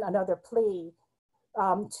 again, another plea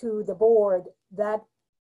to the board that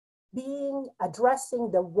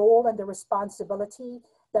addressing the role and the responsibility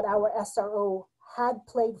that our SRO had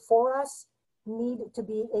played for us need to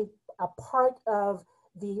be a part of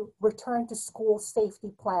the return to school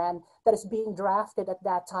safety plan that is being drafted at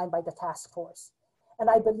that time by the task force. And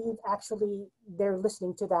I believe actually they're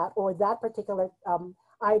listening to that, or that particular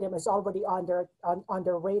item is already on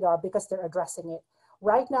their radar because they're addressing it.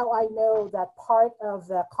 Right now, I know that part of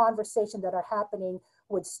the conversation that are happening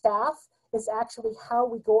with staff is actually how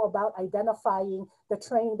we go about identifying the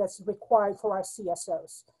training that's required for our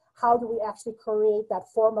CSOs. How do we actually create that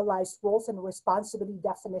formalized roles and responsibility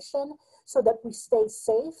definition so that we stay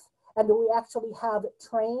safe and that we actually have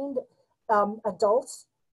trained adults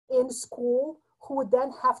in school who would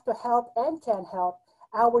then have to help and can help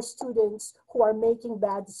our students who are making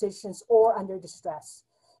bad decisions or under distress.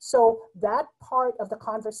 So that part of the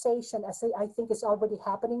conversation, I think, is already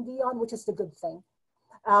happening, Dion, which is the good thing.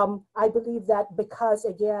 I believe that because,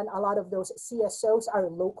 again, a lot of those CSOs are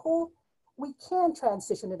local, we can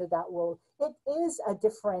transition into that role. It is a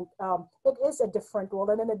different role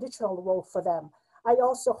and an additional role for them. I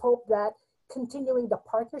also hope that continuing the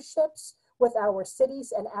partnerships with our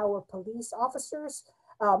cities and our police officers,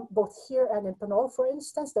 both here and in Pinole, for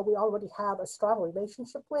instance, that we already have a strong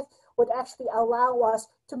relationship with, would actually allow us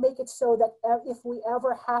to make it so that if we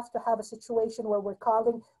ever have to have a situation where we're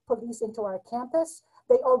calling police into our campus,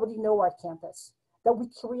 they already know our campus. That we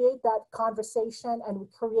create that conversation and we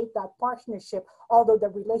create that partnership, although the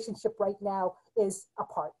relationship right now is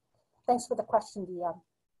apart. Thanks for the question, Dion.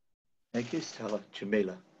 Thank you, Estela.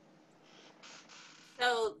 Jamela.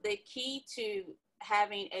 So the key to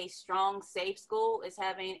having a strong, safe school is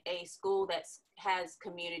having a school that has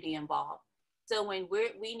community involved. So when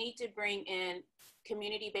we need to bring in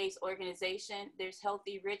community-based organization, there's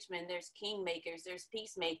Healthy Richmond, there's Kingmakers, there's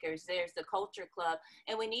Peacemakers, there's the Culture Club,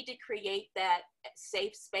 and we need to create that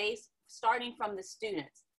safe space starting from the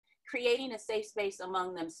students, creating a safe space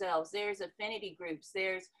among themselves. There's affinity groups,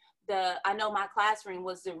 there's I know my classroom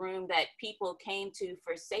was the room that people came to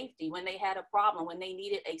for safety when they had a problem, when they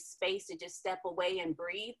needed a space to just step away and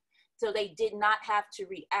breathe, so they did not have to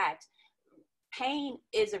react. Pain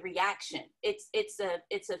is a reaction. It's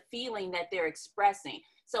a feeling that they're expressing.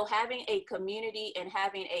 So having a community and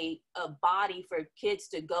having a body for kids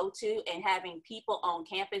to go to and having people on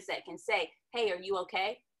campus that can say, hey, are you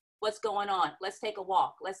okay? What's going on? Let's take a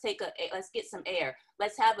walk. Let's get some air.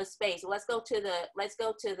 Let's have a space. Let's go to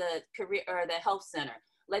the career or the health center.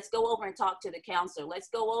 Let's go over and talk to the counselor. Let's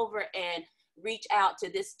go over and reach out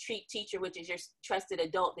to this teacher, which is your trusted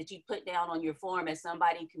adult that you put down on your form as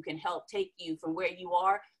somebody who can help take you from where you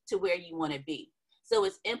are to where you want to be. So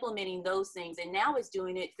it's implementing those things. And now it's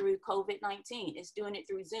doing it through COVID-19. It's doing it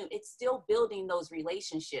through Zoom. It's still building those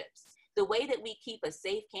relationships. The way that we keep a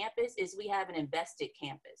safe campus is we have an invested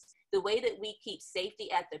campus. The way that we keep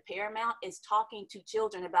safety at the paramount is talking to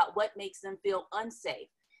children about what makes them feel unsafe.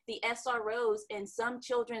 The SROs in some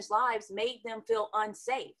children's lives made them feel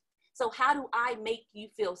unsafe. So how do I make you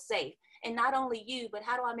feel safe? And not only you, but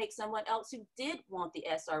how do I make someone else who did want the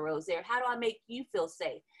SROs there? How do I make you feel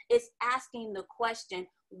safe? It's asking the question,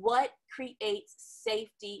 what creates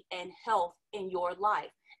safety and health in your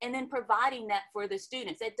life? And then providing that for the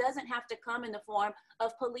students. It doesn't have to come in the form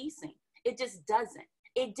of policing. It just doesn't.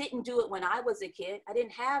 It didn't do it when I was a kid. I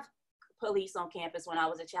didn't have police on campus when I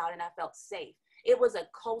was a child and I felt safe. It was a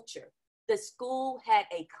culture. The school had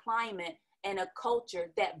a climate and a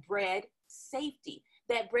culture that bred safety,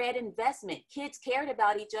 that bred investment. Kids cared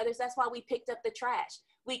about each other. That's why we picked up the trash.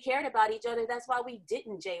 We cared about each other. That's why we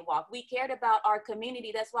didn't jaywalk. We cared about our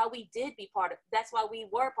community. That's why we did that's why we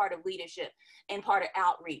were part of leadership and part of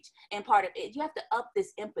outreach and part of it. You have to up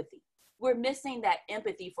this empathy. We're missing that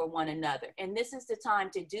empathy for one another. And this is the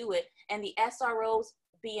time to do it. And the SROs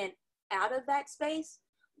being out of that space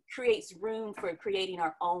creates room for creating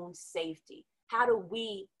our own safety. How do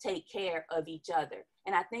we take care of each other?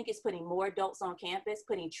 And I think it's putting more adults on campus,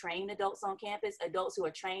 putting trained adults on campus, adults who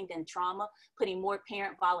are trained in trauma, putting more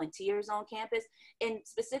parent volunteers on campus. And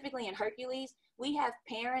specifically in Hercules, we have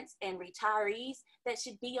parents and retirees that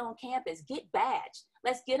should be on campus. Get badged.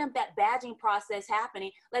 Let's get them that badging process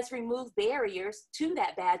happening. Let's remove barriers to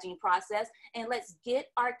that badging process, and let's get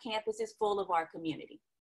our campuses full of our community.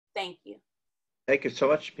 Thank you. Thank you so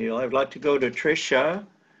much, Neil. I'd like to go to Tricia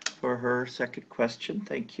for her second question.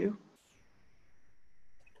 Thank you.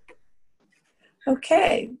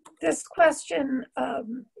 Okay, this question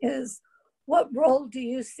is, what role do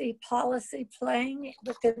you see policy playing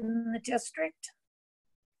within the district?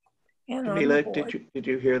 And Jamela, did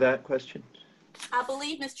you hear that question? I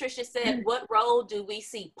believe Ms. Tricia said, what role do we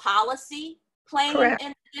see policy playing Correct. in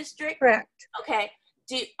the district? Correct. Okay.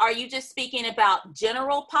 Are you just speaking about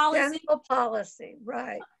general policy? General policy,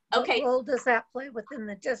 right. Okay. What role does that play within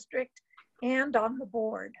the district and on the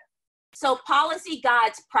board? So policy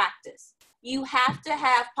guides practice. You have to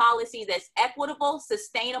have policy that's equitable,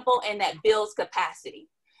 sustainable, and that builds capacity.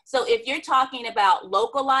 So if you're talking about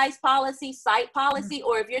localized policy, site policy,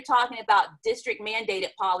 or if you're talking about district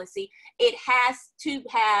mandated policy, it has to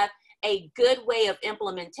have a good way of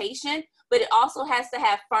implementation, but it also has to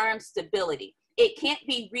have firm stability. It can't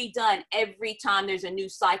be redone every time there's a new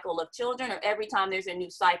cycle of children or every time there's a new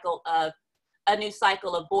cycle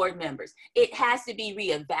of board members. It has to be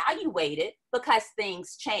reevaluated because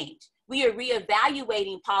things change. We are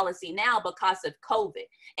reevaluating policy now because of COVID.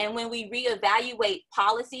 And when we reevaluate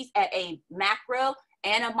policies at a macro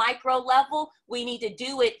and a micro level, we need to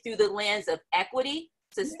do it through the lens of equity,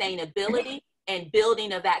 sustainability, and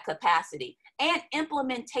building of that capacity and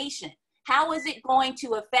implementation. How is it going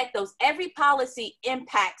to affect those? Every policy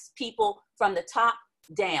impacts people from the top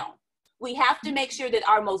down. We have to make sure that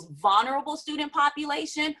our most vulnerable student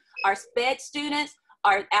population, our SPED students,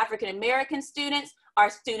 our African-American students, our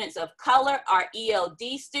students of color, our ELD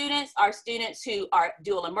students, our students who are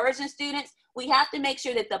dual immersion students, we have to make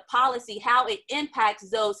sure that the policy, how it impacts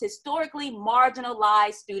those historically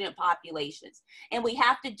marginalized student populations. And we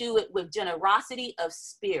have to do it with generosity of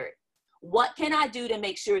spirit. What can I do to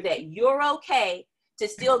make sure that you're okay to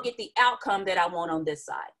still get the outcome that I want on this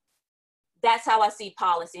side? That's how I see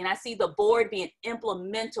policy. And I see the board being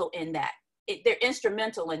implemental in that. They're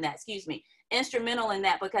instrumental in that, instrumental in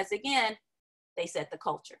that because again, they set the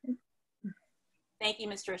culture. Thank you,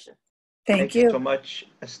 Ms. Tricia. Thank you so much,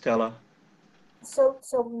 Estela. So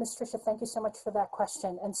Ms. Tricia, thank you so much for that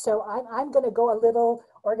question. And so I'm going to go a little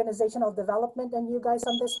organizational development on you guys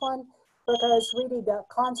on this one, because really the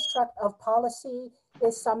construct of policy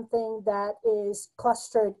is something that is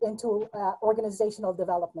clustered into organizational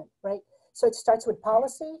development, right? So it starts with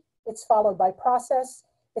policy, it's followed by process,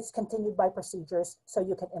 it's continued by procedures so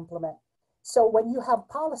you can implement. So when you have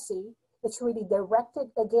policy, it's really directed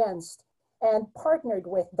against and partnered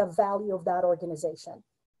with the value of that organization.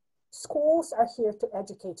 Schools are here to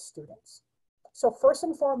educate students. So first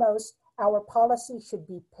and foremost, our policy should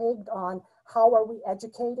be pegged on how are we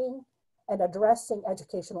educating and addressing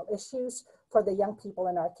educational issues for the young people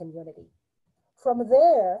in our community. From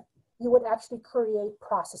there, you would actually create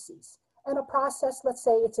processes. And a process, let's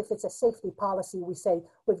say if it's a safety policy, we say,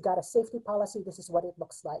 we've got a safety policy, this is what it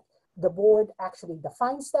looks like. The board actually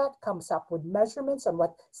defines that, comes up with measurements on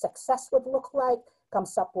what success would look like,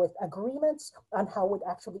 comes up with agreements on how it would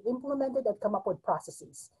actually implement it, and come up with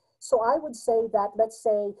processes. So I would say that, let's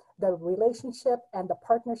say the relationship and the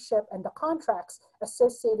partnership and the contracts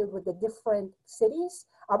associated with the different cities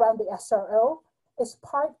around the SRO is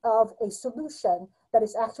part of a solution that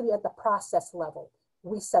is actually at the process level.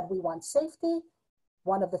 We said we want safety.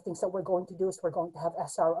 One of the things that we're going to do is we're going to have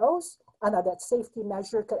SROs. Another safety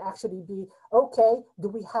measure could actually be, okay, do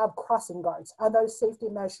we have crossing guards? Another safety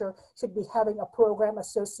measure should be having a program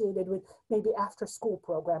associated with maybe after school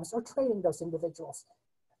programs or training those individuals.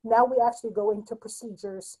 Now we actually go into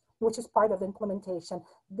procedures, which is part of implementation,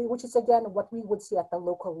 which is again what we would see at the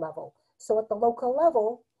local level. So at the local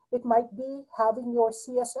level, it might be having your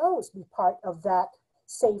CSOs be part of that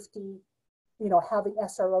safety, having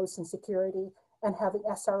SROs in security and having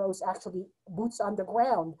SROs actually boots on the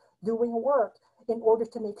ground doing work in order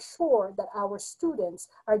to make sure that our students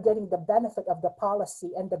are getting the benefit of the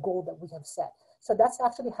policy and the goal that we have set. So that's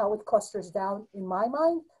actually how it clusters down in my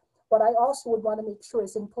mind. What I also would want to make sure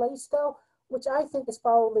is in place though, which I think is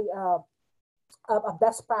probably a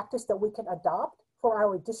best practice that we can adopt for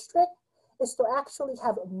our district, is to actually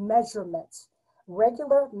have measurements,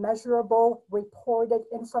 regular, measurable, reported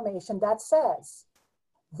information that says,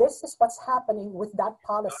 this is what's happening with that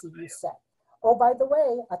policy you set. Oh, by the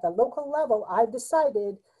way, at the local level, I've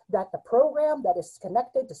decided that the program that is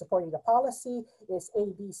connected to supporting the policy is A,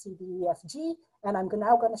 B, C, D, E, F, G. And I'm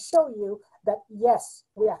now going to show you that, yes,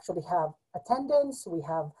 we actually have attendance, we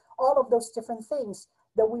have all of those different things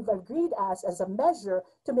that we've agreed as a measure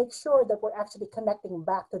to make sure that we're actually connecting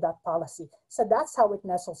back to that policy. So that's how it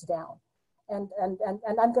nestles down. And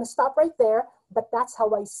I'm going to stop right there, but that's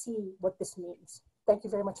how I see what this means. Thank you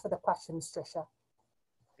very much for the question, Ms. Tricia.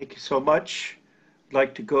 Thank you so much. I'd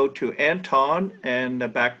like to go to Anton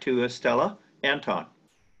and back to Estela. Anton.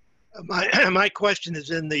 My question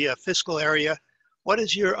is in the fiscal area. What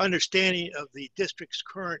is your understanding of the district's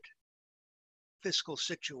current fiscal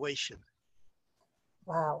situation?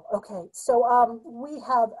 Wow, okay. So we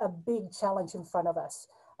have a big challenge in front of us.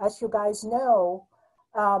 As you guys know,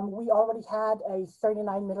 We already had a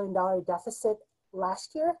 $39 million deficit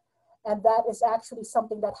last year, and that is actually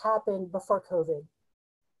something that happened before COVID.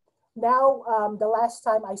 Now, the last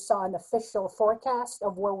time I saw an official forecast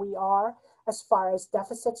of where we are as far as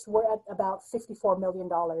deficits, we're at about $54 million.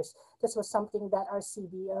 This was something that our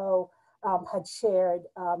CBO had shared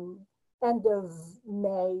end of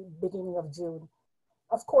May, beginning of June.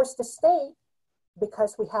 Of course, the state,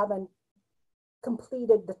 because we haven't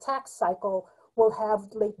completed the tax cycle, will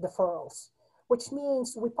have late deferrals, which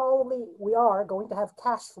means we are going to have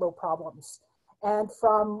cash flow problems. And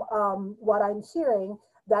from what I'm hearing,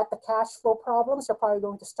 that the cash flow problems are probably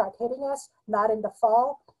going to start hitting us, not in the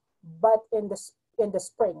fall, but in the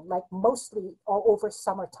spring, like mostly all over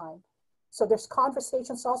summertime. So there's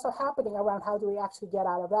conversations also happening around how do we actually get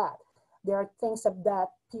out of that. There are things that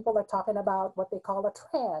people are talking about, what they call a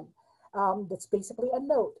TRAN. That's basically a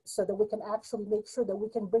note so that we can actually make sure that we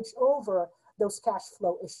can bridge over those cash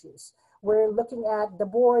flow issues. We're looking at the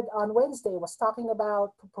board on Wednesday was talking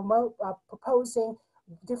about proposing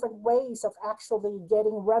different ways of actually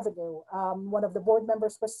getting revenue. One of the board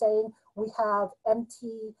members was saying we have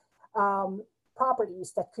empty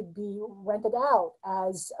properties that could be rented out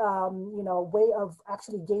as way of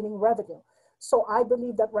actually gaining revenue. So I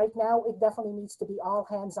believe that right now it definitely needs to be all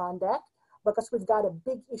hands on deck, because we've got a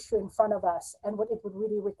big issue in front of us. And what it would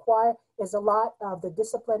really require is a lot of the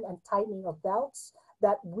discipline and tightening of belts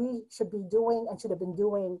that we should be doing and should have been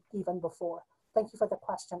doing even before. Thank you for the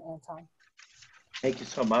question, Anton. Thank you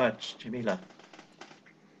so much, Jamela.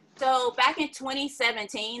 So back in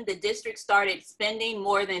 2017, the district started spending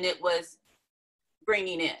more than it was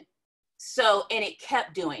bringing in. So, and it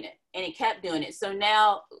kept doing it, and it kept doing it. So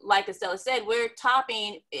now, like Estela said, we're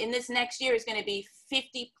topping, in this next year is going to be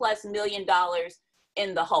 $50+ million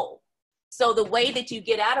in the hole. So the way that you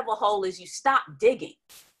get out of a hole is you stop digging.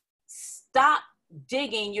 Stop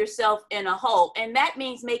digging yourself in a hole. And that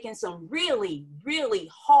means making some really, really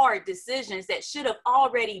hard decisions that should have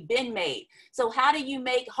already been made. So how do you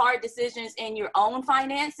make hard decisions in your own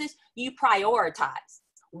finances? You prioritize.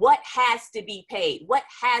 What has to be paid? What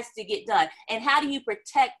has to get done? And how do you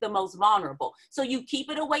protect the most vulnerable? So you keep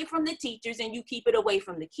it away from the teachers and you keep it away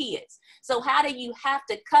from the kids. So how do you have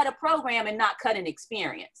to cut a program and not cut an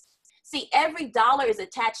experience? See, every dollar is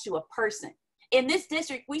attached to a person. In this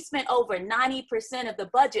district, we spent over 90% of the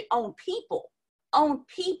budget on people,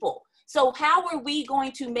 So how are we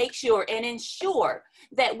going to make sure and ensure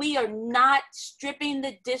that we are not stripping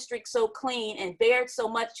the district so clean and bared so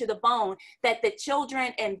much to the bone that the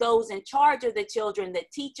children and those in charge of the children, the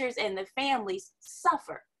teachers and the families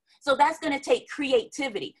suffer? So that's going to take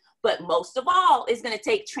creativity, but most of all is going to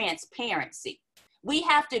take transparency. We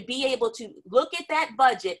have to be able to look at that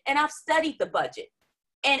budget, and I've studied the budget.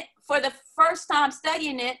 And for the first time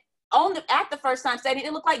studying it,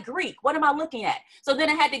 it looked like Greek. What am I looking at? So then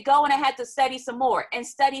I had to go and I had to study some more and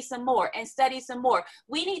study some more and study some more.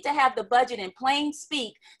 We need to have the budget in plain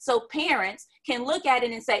speak so parents can look at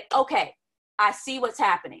it and say, okay, I see what's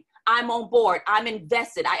happening. I'm on board. I'm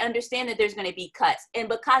invested. I understand that there's going to be cuts. And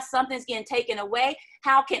because something's getting taken away,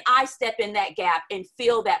 how can I step in that gap and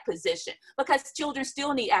fill that position? Because children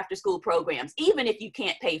still need after-school programs, even if you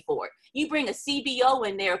can't pay for it. You bring a CBO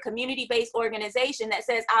in there, a community-based organization that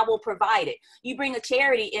says, I will provide it. You bring a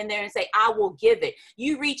charity in there and say, I will give it.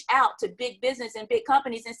 You reach out to big business and big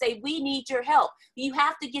companies and say, we need your help. You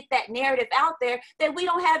have to get that narrative out there that we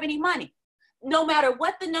don't have any money. No matter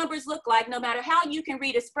what the numbers look like, no matter how you can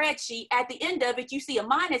read a spreadsheet, at the end of it, you see a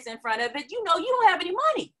minus in front of it, you know you don't have any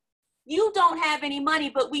money. You don't have any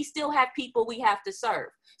money, but we still have people we have to serve.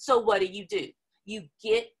 So what do? You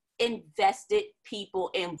get invested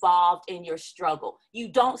people involved in your struggle. You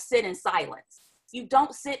don't sit in silence. You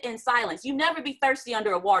don't sit in silence. You never be thirsty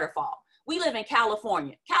under a waterfall. We live in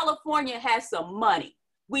California. California has some money.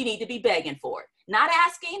 We need to be begging for it. Not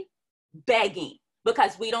asking, begging.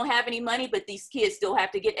 Because we don't have any money, but these kids still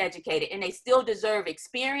have to get educated and they still deserve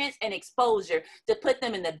experience and exposure to put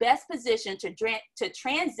them in the best position to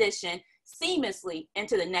transition seamlessly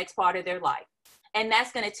into the next part of their life. And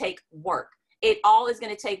that's going to take work. It all is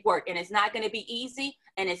going to take work, and it's not going to be easy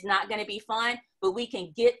and it's not going to be fun, but we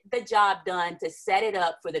can get the job done to set it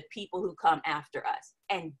up for the people who come after us.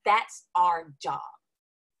 And that's our job.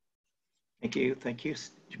 Thank you,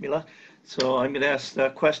 Jamela. So I'm going to ask the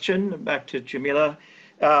question back to Jamela.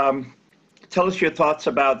 Tell us your thoughts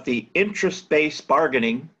about the interest-based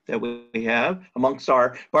bargaining that we have amongst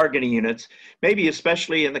our bargaining units, maybe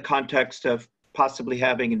especially in the context of possibly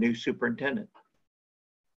having a new superintendent.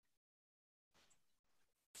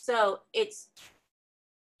 So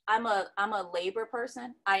I'm a labor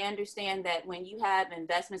person. I understand that when you have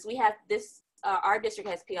investments, we have this our district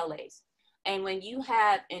has PLAs. And when you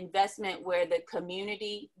have investment where the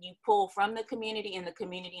community, you pull from the community and the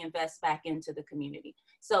community invests back into the community.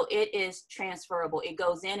 So it is transferable. It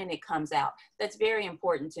goes in and it comes out. That's very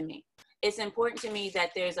important to me. It's important to me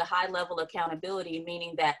that there's a high level of accountability,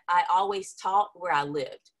 meaning that I always taught where I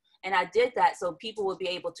lived. And I did that so people would be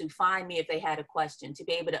able to find me if they had a question, to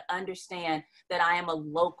be able to understand that I am a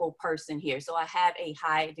local person here. So I have a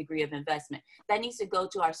high degree of investment. That needs to go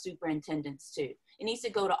to our superintendents too. It needs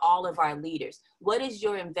to go to all of our leaders. What is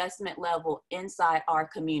your investment level inside our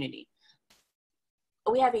community?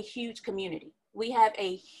 We have a huge community. We have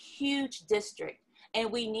a huge district. And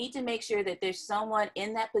we need to make sure that there's someone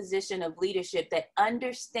in that position of leadership that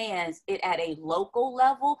understands it at a local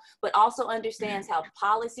level, but also understands how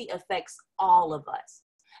policy affects all of us.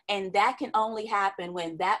 And that can only happen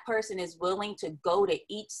when that person is willing to go to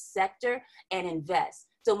each sector and invest.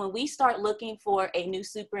 So when we start looking for a new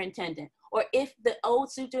superintendent, or if the old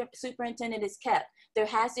superintendent is kept, there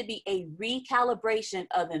has to be a recalibration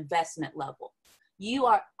of investment level. You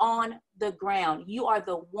are on the ground. You are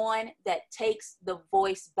the one that takes the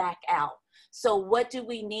voice back out. So what do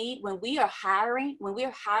we need when we are hiring? When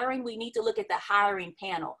we're hiring, we need to look at the hiring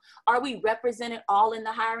panel. Are we represented all in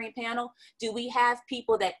the hiring panel? Do we have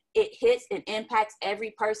people that it hits and impacts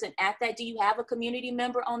every person at that? Do you have a community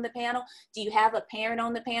member on the panel? Do you have a parent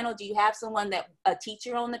on the panel? Do you have someone a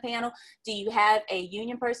teacher on the panel? Do you have a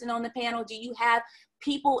union person on the panel? Do you have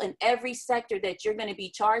people in every sector that you're going to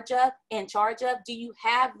be in charge of? Do you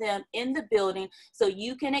have them in the building so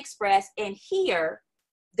you can express and hear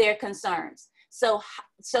their concerns?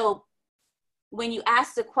 So when you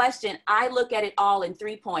ask the question, I look at it all in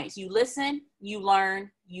 3 points. You listen, you learn,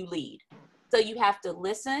 you lead. So you have to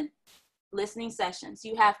listen, listening sessions.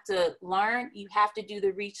 You have to learn, you have to do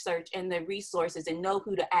the research and the resources and know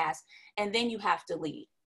who to ask. And then you have to lead.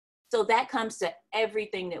 So that comes to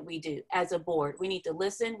everything that we do as a board. We need to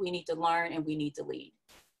listen, we need to learn, and we need to lead.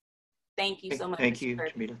 Thank you so much. Thank you,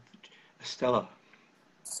 Jamela. Estela.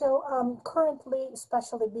 So currently,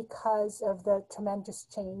 especially because of the tremendous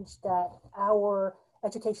change that our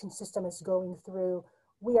education system is going through,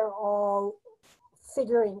 we are all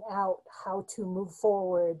figuring out how to move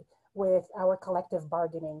forward with our collective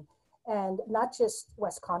bargaining. And not just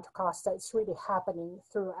West Contra Costa, it's really happening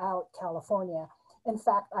throughout California. In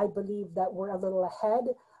fact, I believe that we're a little ahead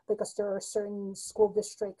because there are certain school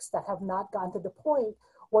districts that have not gotten to the point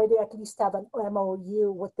where they at least have an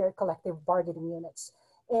MOU with their collective bargaining units.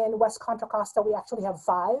 In West Contra Costa, we actually have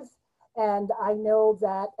 5. And I know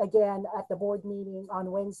that, again, at the board meeting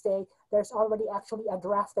on Wednesday, there's already actually a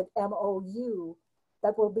drafted MOU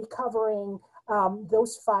that will be covering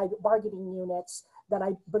those 5 bargaining units that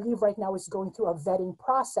I believe right now is going through a vetting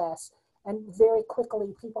process. And very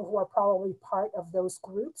quickly, people who are probably part of those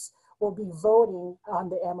groups will be voting on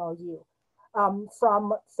the MOU.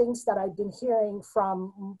 From things that I've been hearing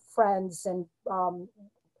from friends and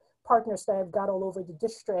partners that I've got all over the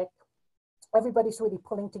district, everybody's really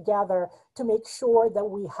pulling together to make sure that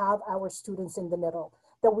we have our students in the middle,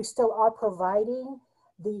 that we still are providing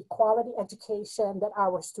the quality education that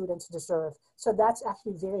our students deserve. So that's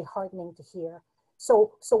actually very heartening to hear.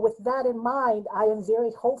 So with that in mind, I am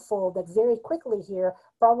very hopeful that very quickly here,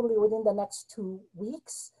 probably within the next 2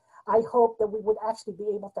 weeks, I hope that we would actually be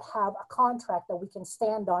able to have a contract that we can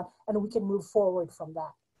stand on and we can move forward from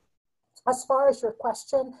that. As far as your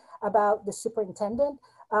question about the superintendent,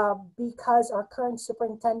 because our current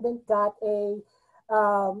superintendent got a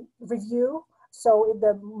review, so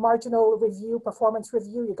the marginal review, performance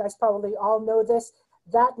review, you guys probably all know this,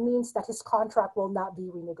 that means that his contract will not be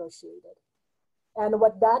renegotiated. And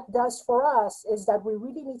what that does for us is that we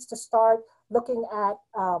really need to start looking at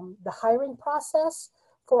the hiring process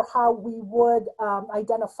for how we would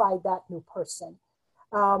identify that new person.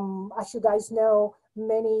 As you guys know,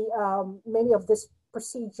 many of these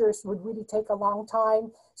procedures would really take a long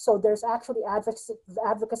time. So there's actually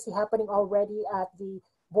advocacy happening already at the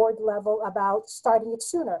board level about starting it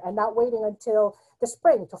sooner and not waiting until the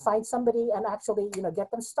spring to find somebody and actually, get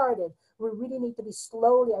them started. We really need to be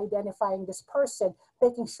slowly identifying this person,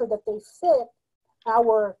 making sure that they fit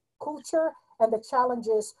our culture and the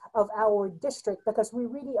challenges of our district, because we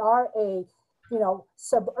really are a,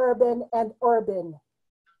 suburban and urban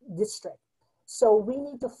district. So we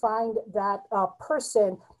need to find that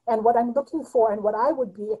person. And what I'm looking for and what I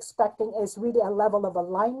would be expecting is really a level of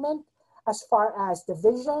alignment as far as the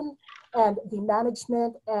vision and the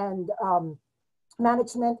management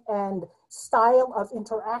and style of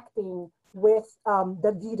interacting with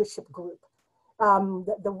the leadership group.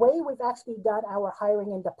 The way we've actually done our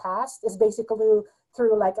hiring in the past is basically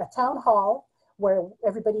through like a town hall where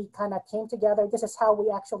everybody kind of came together. This is how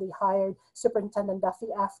we actually hired Superintendent Duffy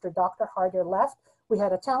after Dr. Harder left. We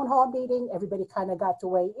had a town hall meeting, everybody kind of got to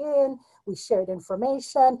weigh in, we shared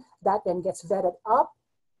information, that then gets vetted up,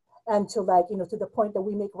 and to like, you know, to the point that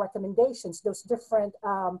we make recommendations, those different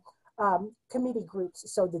committee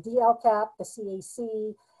groups. So the DLCAP, the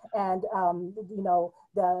CAC, and you know,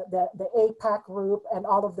 the APAC group, and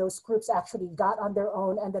all of those groups actually got on their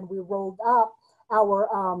own, and then we rolled up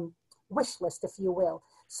our wish list, if you will,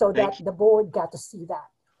 so that the board got to see that.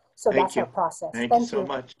 So that's our process. Thank you so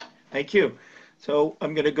much. Thank you. So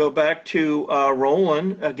I'm going to go back to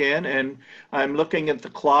Roland again, and I'm looking at the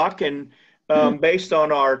clock, and based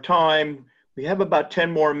on our time, we have about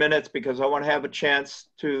 10 more minutes because I want to have a chance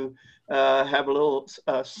to have a little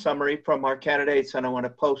summary from our candidates, and I want to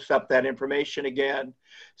post up that information again.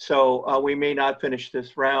 So we may not finish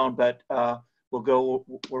this round, but we'll go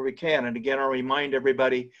where we can. And again, I'll remind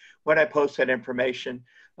everybody, when I post that information,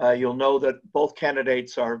 you'll know that both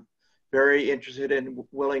candidates are very interested and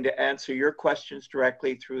willing to answer your questions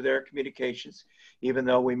directly through their communications, even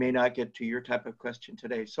though we may not get to your type of question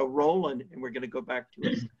today. So Roland, and we're going to go back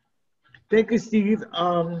to us. Thank you, Steve.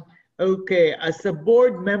 Okay, as a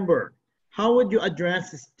board member, how would you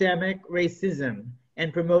address systemic racism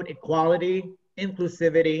and promote equality,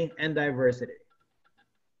 inclusivity, and diversity?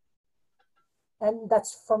 And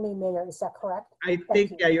that's for me, Mayor, is that correct? I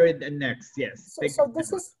think, yeah, you're the next, yes. Thank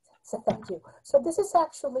you. So this is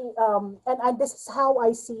actually, and this is how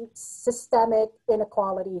I see systemic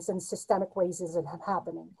inequalities and systemic racism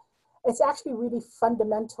happening. It's actually really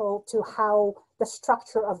fundamental to how the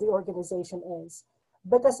structure of the organization is.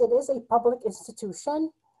 Because it is a public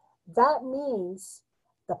institution, that means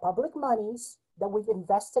the public monies that we've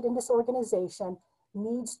invested in this organization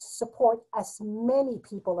needs to support as many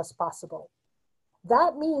people as possible.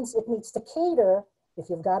 That means it needs to cater, if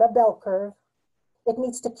you've got a bell curve, it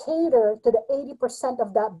needs to cater to the 80%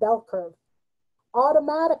 of that bell curve.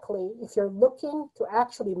 Automatically, if you're looking to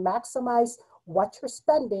actually maximize what you're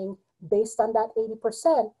spending based on that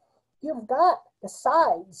 80%, you've got the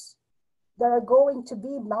sides that are going to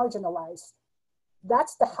be marginalized.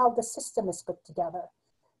 That's how the system is put together.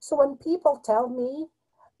 So when people tell me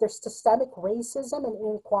there's systemic racism and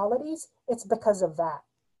inequalities, it's because of that.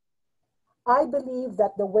 I believe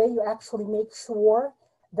that the way you actually make sure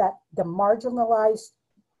that the marginalized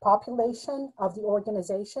population of the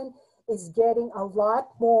organization is getting a lot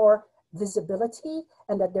more visibility,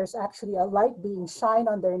 and that there's actually a light being shown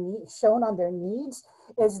on their needs,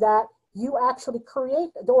 is that you actually create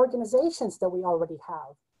the organizations that we already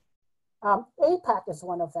have. APAC is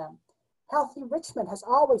one of them. Healthy Richmond has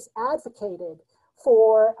always advocated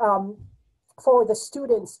for the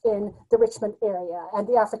students in the Richmond area and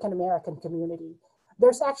the African American community.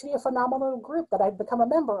 There's actually a phenomenal group that I've become a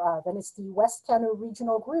member of, and it's the West Cano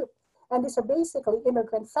Regional Group. And these are basically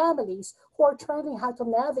immigrant families who are learning how to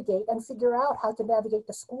navigate and figure out how to navigate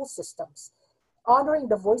the school systems. Honoring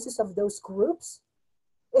the voices of those groups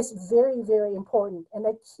is very, very important, and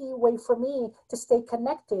a key way for me to stay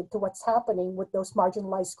connected to what's happening with those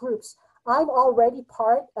marginalized groups. I'm already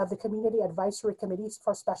part of the community advisory committees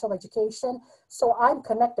for special education, so I'm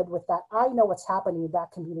connected with that. I know what's happening in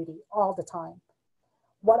that community all the time.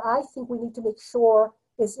 What I think we need to make sure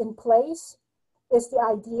is in place is the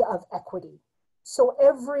idea of equity. So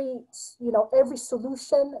every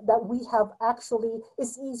solution that we have actually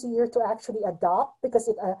is easier to actually adopt because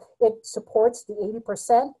it supports the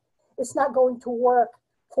 80%. It's not going to work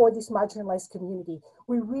for this marginalized community.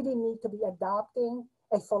 We really need to be adopting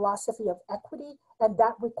a philosophy of equity, and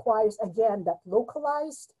that requires, again, that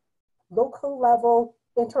localized, local level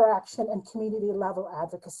interaction and community level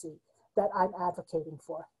advocacy that I'm advocating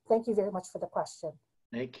for. Thank you very much for the question.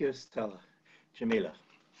 Thank you, Estela. Jamela.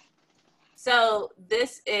 So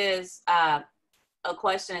this is a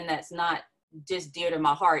question that's not just dear to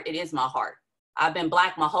my heart, it is my heart. I've been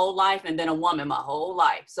Black my whole life and been a woman my whole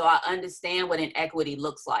life. So I understand what inequity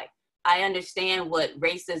looks like. I understand what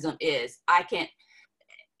racism is.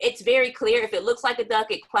 It's very clear. If it looks like a duck,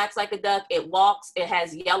 it quacks like a duck, it walks, it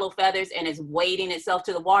has yellow feathers and is wading itself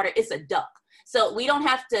to the water, it's a duck. So we don't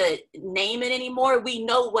have to name it anymore. We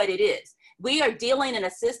know what it is. We are dealing in a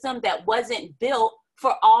system that wasn't built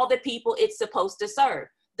for all the people it's supposed to serve.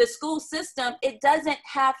 The school system, it doesn't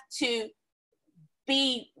have to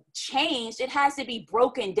be changed. It has to be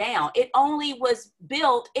broken down. It only was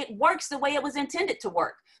built, it works the way it was intended to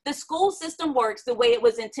work. The school system works the way it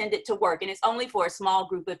was intended to work, and it's only for a small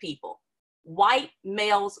group of people. White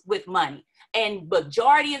males with money. And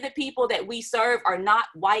majority of the people that we serve are not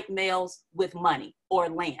white males with money or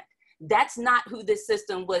land. That's not who this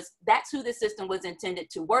system was, that's who the system was intended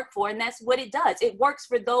to work for, and that's what it does. It works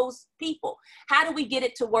for those people. How do we get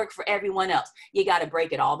it to work for everyone else? You got to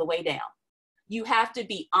break it all the way down. You have to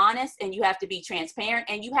be honest, and you have to be transparent,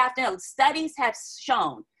 and you have to know, studies have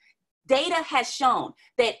shown, data has shown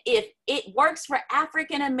that if it works for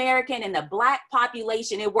African American and the Black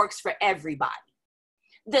population, it works for everybody.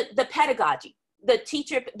 The pedagogy,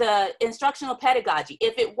 the instructional pedagogy,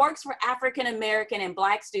 if it works for African American and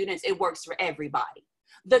Black students, it works for everybody.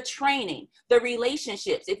 The training, the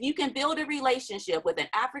relationships, if you can build a relationship with an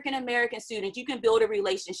African American student, you can build a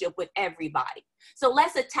relationship with everybody. So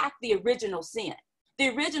let's attack the original sin. The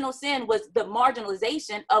original sin was the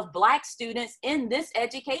marginalization of Black students in this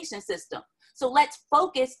education system. So let's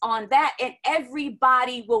focus on that, and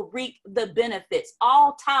everybody will reap the benefits.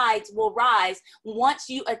 All tides will rise once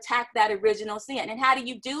you attack that original sin. And how do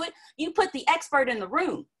you do it? You put the expert in the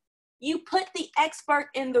room. You put the expert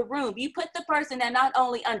in the room. You put the person that not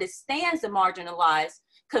only understands the marginalized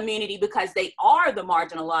community because they are the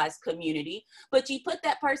marginalized community, but you put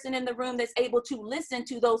that person in the room that's able to listen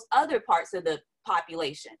to those other parts of the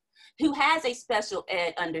population, who has a special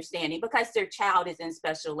ed understanding because their child is in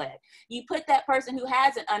special ed. You put that person who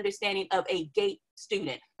has an understanding of a GATE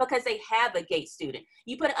student because they have a GATE student.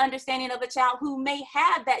 You put an understanding of a child who may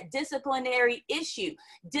have that disciplinary issue.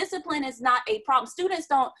 Discipline is not a problem.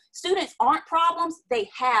 Students aren't problems, they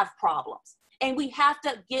have problems. And we have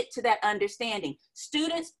to get to that understanding.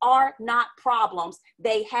 Students are not problems,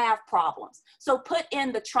 they have problems. So put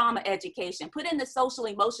in the trauma education, put in the social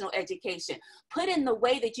emotional education, put in the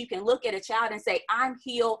way that you can look at a child and say, I'm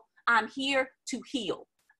here to heal.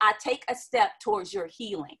 I take a step towards your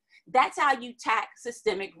healing. That's how you tackle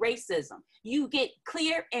systemic racism. You get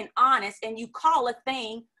clear and honest, and you call a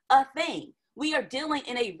thing a thing. We are dealing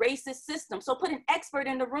in a racist system. So put an expert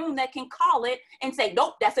in the room that can call it and say,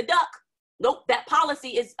 nope, that's a duck. Nope, that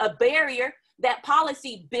policy is a barrier. That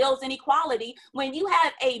policy builds inequality. When you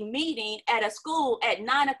have a meeting at a school at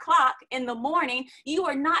 9 o'clock in the morning, you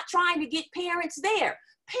are not trying to get parents there.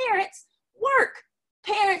 Parents work.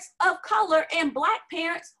 Parents of color and Black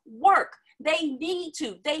parents work. They need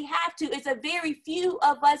to, they have to. It's a very few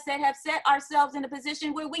of us that have set ourselves in a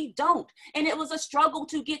position where we don't. And it was a struggle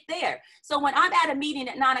to get there. So when I'm at a meeting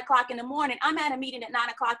at 9 o'clock in the morning, I'm at a meeting at 9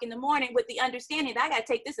 o'clock in the morning with the understanding that I got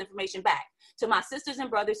to take this information back to my sisters and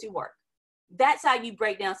brothers who work. That's how you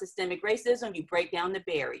break down systemic racism. You break down the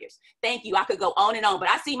barriers. Thank you. I could go on and on, but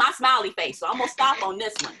I see my smiley face, so I'm going to stop on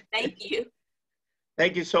this one. Thank you.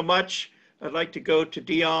 Thank you so much. I'd like to go to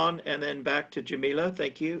Dion and then back to Jamela.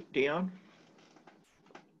 Thank you, Dion.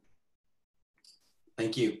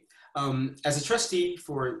 Thank you. As a trustee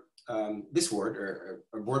for this ward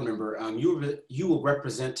or board member, you will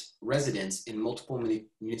represent residents in multiple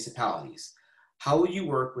municipalities. How will you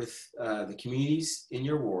work with the communities in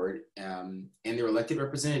your ward and their elected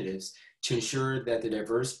representatives to ensure that the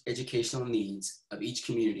diverse educational needs of each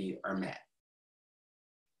community are met?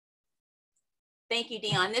 Thank you,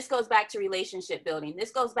 Dion. This goes back to relationship building.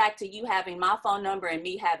 This goes back to you having my phone number and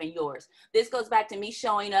me having yours. This goes back to me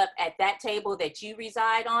showing up at that table that you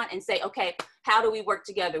reside on and say, okay, how do we work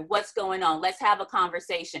together? What's going on? Let's have a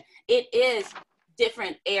conversation. It is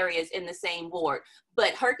different areas in the same ward,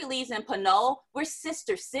 but Hercules and Pinole, we're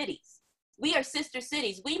sister cities. We are sister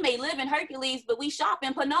cities. We may live in Hercules, but we shop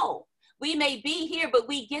in Pinole. We may be here, but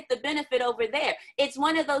we get the benefit over there. It's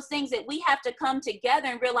one of those things that we have to come together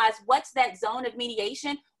and realize what's that zone of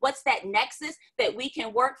mediation, what's that nexus that we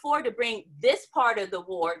can work for to bring this part of the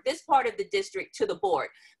ward, this part of the district to the board.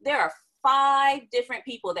 There are 5 different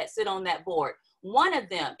people that sit on that board. One of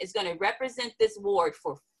them is going to represent this ward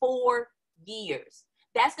for 4 years.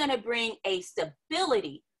 That's going to bring a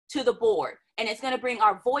stability to the board, and it's going to bring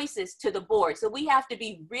our voices to the board. So we have to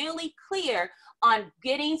be really clear on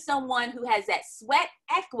getting someone who has that sweat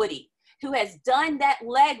equity, who has done that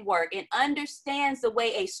legwork and understands the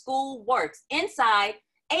way a school works inside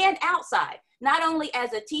and outside, not only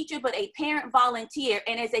as a teacher, but a parent volunteer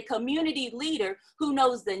and as a community leader who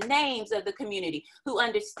knows the names of the community, who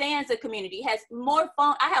understands the community, has more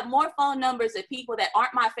phone. I have more phone numbers of people that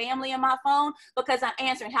aren't my family in my phone because I'm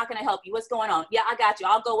answering, how can I help you? What's going on? Yeah, I got you.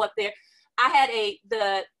 I'll go up there. I had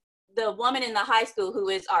the woman in the high school who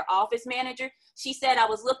is our office manager. She said, I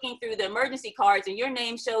was looking through the emergency cards and your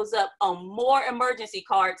name shows up on more emergency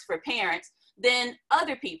cards for parents than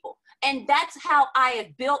other people. And that's how I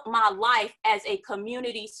have built my life as a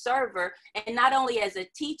community server, and not only as a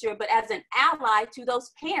teacher, but as an ally to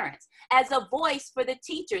those parents, as a voice for the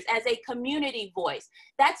teachers, as a community voice.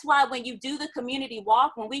 That's why when you do the community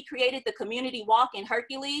walk, when we created the community walk in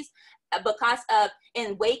Hercules, because of,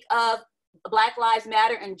 in wake of Black Lives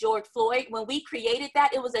Matter and George Floyd, when we created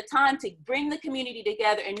that, it was a time to bring the community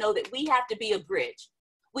together and know that we have to be a bridge.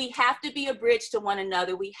 We have to be a bridge to one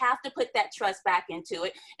another. We have to put that trust back into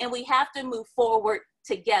it, and we have to move forward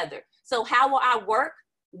together. So how will I work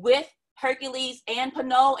with Hercules and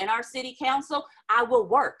Pinot and our city council? I will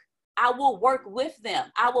work. I will work with them.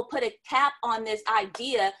 I will put a cap on this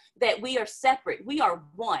idea that we are separate. We are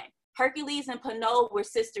one. Hercules and Pinot, we're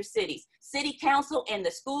sister cities. City council and the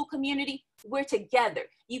school community, we're together.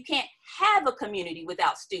 You can't have a community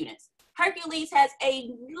without students. Hercules has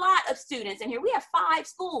a lot of students in here. We have 5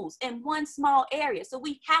 schools in one small area. So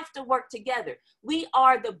we have to work together. We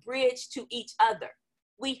are the bridge to each other.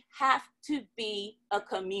 We have to be a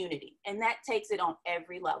community, and that takes it on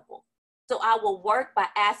every level. So I will work by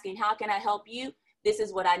asking, how can I help you? This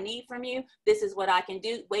is what I need from you. This is what I can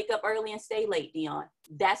do. Wake up early and stay late, Dion.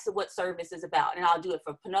 That's what service is about. And I'll do it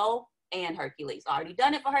for Pinot and Hercules. I already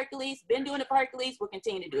done it for Hercules, been doing it for Hercules, we'll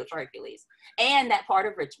continue to do it for Hercules and that part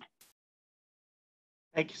of Richmond.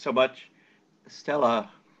 Thank you so much. Estela.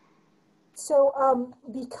 So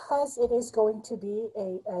because it is going to be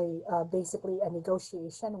basically a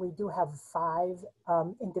negotiation, we do have 5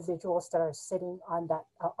 individuals that are sitting on that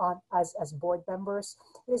as board members.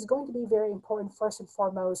 It is going to be very important, first and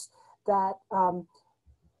foremost, that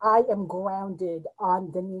I am grounded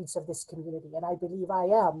on the needs of this community, and I believe I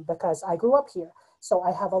am because I grew up here. So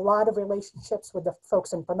I have a lot of relationships with the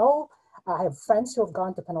folks in Pinot. I have friends who have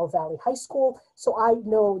gone to Pinot Valley High School, so I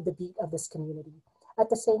know the beat of this community. At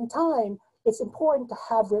the same time, it's important to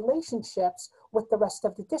have relationships with the rest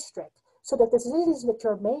of the district so that the decisions that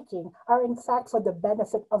you're making are in fact for the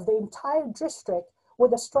benefit of the entire district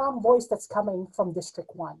with a strong voice that's coming from District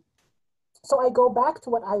 1. So I go back to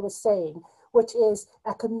what I was saying, which is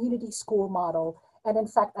a community school model. And in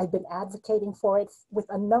fact, I've been advocating for it with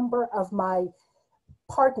a number of my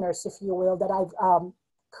partners, if you will, that I've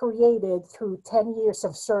created through 10 years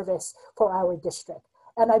of service for our district.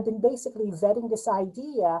 And I've been basically vetting this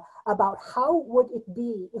idea about how would it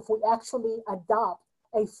be if we actually adopt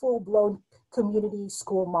a full-blown community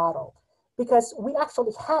school model. Because we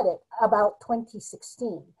actually had it about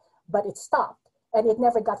 2016, but it stopped and it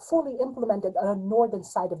never got fully implemented on the northern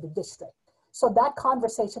side of the district. So that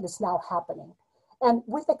conversation is now happening. And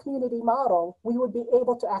with a community model, we would be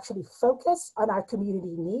able to actually focus on our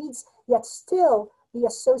community needs, yet still be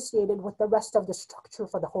associated with the rest of the structure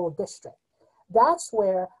for the whole district. That's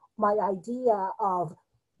where my idea of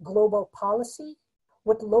global policy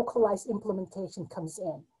with localized implementation comes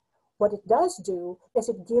in. What it does do is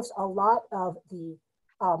it gives a lot of the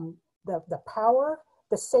power,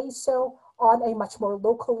 the say-so on a much more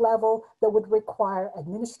local level that would require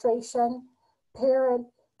administration, parent,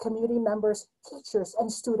 community members, teachers, and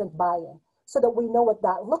student buy-in, so that we know what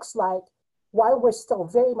that looks like while we're still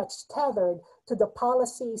very much tethered to the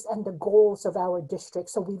policies and the goals of our district.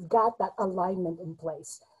 So we've got that alignment in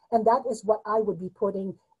place. And that is what I would be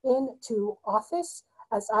putting into office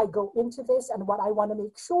as I go into this, and what I want to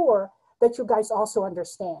make sure that you guys also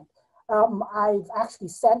understand. I've actually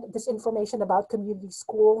sent this information about community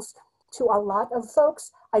schools to a lot of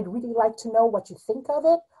folks. I'd really like to know what you think of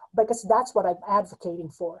it, because that's what I'm advocating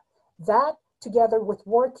for. That, together with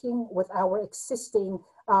working with our existing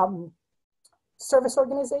service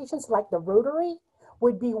organizations like the Rotary,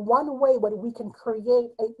 would be one way where we can create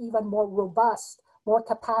an even more robust, more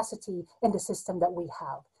capacity in the system that we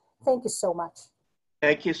have. Thank you so much.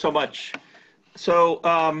 Thank you so much. So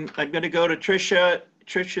I'm going to go to Tricia.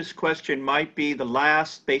 Tricia's question might be the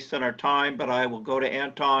last based on our time, but I will go to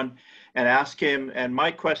Anton and ask him. And my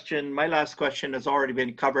last question has already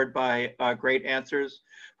been covered by great answers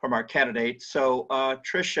from our candidates. So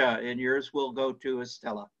Tricia, and yours will go to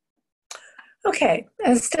Estela. Okay,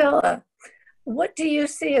 Estela, what do you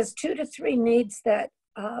see as 2 to 3 needs that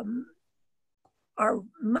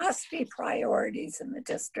must be priorities in the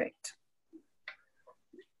district?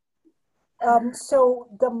 So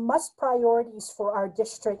the must priorities for our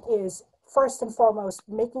district is, first and foremost,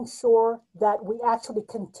 making sure that we actually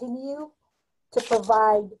continue to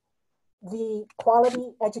provide the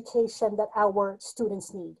quality education that our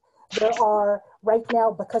students need. There are, right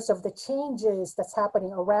now, because of the changes that's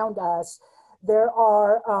happening around us, there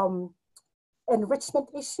are enrichment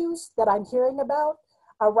issues that I'm hearing about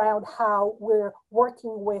around how we're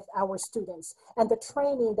working with our students and the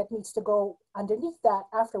training that needs to go underneath that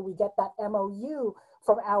after we get that MOU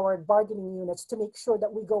from our bargaining units to make sure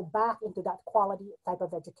that we go back into that quality type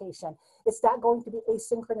of education. Is that going to be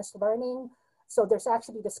asynchronous learning? So there's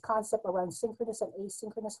actually this concept around synchronous and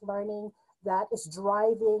asynchronous learning that is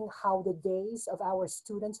driving how the days of our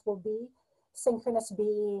students will be. Synchronous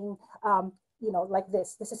being you know, like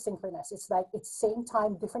this is synchronous. It's like it's same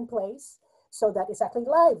time, different place, so that it's actually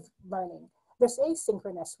live learning. There's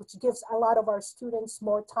asynchronous, which gives a lot of our students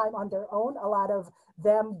more time on their own, a lot of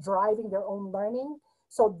them driving their own learning.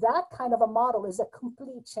 So that kind of a model is a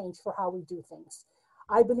complete change for how we do things.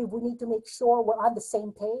 I believe we need to make sure we're on the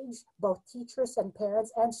same page, both teachers and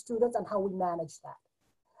parents and students, on how we manage that.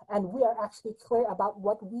 And we are actually clear about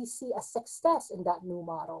what we see as success in that new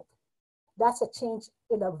model. That's a change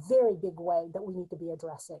in a very big way that we need to be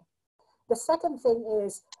addressing. The second thing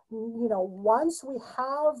is, you know, once we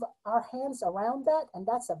have our hands around that, and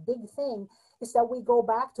that's a big thing, is that we go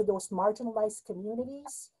back to those marginalized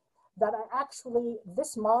communities that are actually,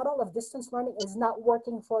 this model of distance learning is not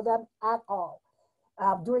working for them at all.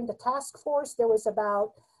 During the task force, there was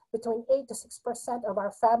about between 8 to 6% of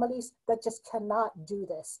our families that just cannot do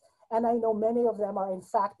this. And I know many of them are in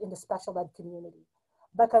fact in the special ed community.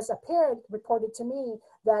 Because a parent reported to me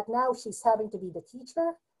that now she's having to be the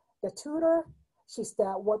teacher, the tutor, she's the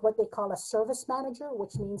what they call a service manager,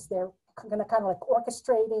 which means they're gonna kind of like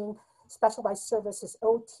orchestrating specialized services,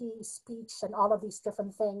 OT, speech, and all of these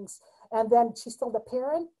different things. And then she's still the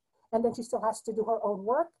parent, and then she still has to do her own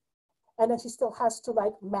work, and then she still has to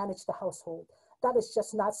like manage the household. That is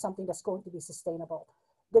just not something that's going to be sustainable.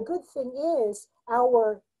 The good thing is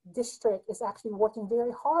our district is actually working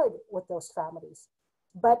very hard with those families,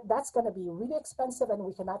 but that's going to be really expensive and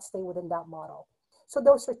we cannot stay within that model. So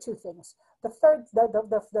those are two things. The third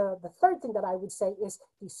thing that I would say is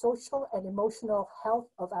the social and emotional health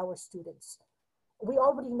of our students. We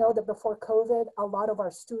already know that before COVID, a lot of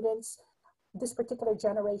our students, this particular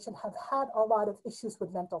generation, have had a lot of issues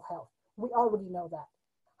with mental health. We already know that.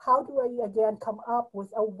 How do I again come up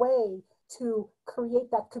with a way to create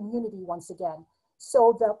that community once again?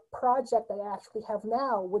 So the project that I actually have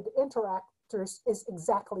now with the interactors is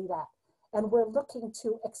exactly that. And we're looking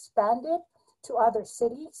to expand it to other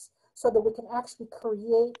cities so that we can actually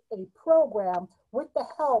create a program with the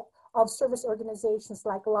help of service organizations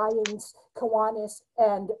like Lions, Kiwanis,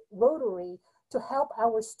 and Rotary to help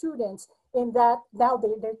our students in that. Now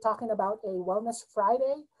they're talking about a Wellness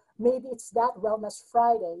Friday. Maybe it's that Wellness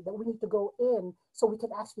Friday that we need to go in so we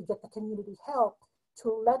can actually get the community help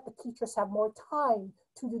to let the teachers have more time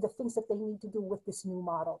to do the things that they need to do with this new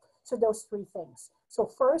model. So those three things. So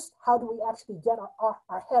first, how do we actually get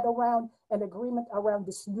our head around an agreement around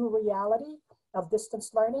this new reality of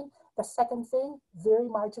distance learning? The second thing, very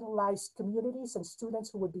marginalized communities and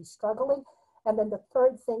students who would be struggling. And then the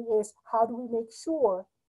third thing is, how do we make sure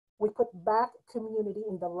we put back community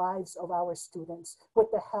in the lives of our students with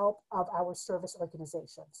the help of our service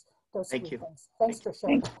organizations? Those three things. Thanks for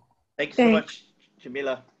sharing. Thanks so much,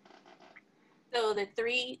 Jamela. So the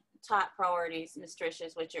three top priorities, Ms. Tricia,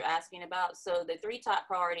 is what you're asking about. So the three top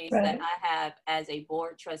priorities that I have as a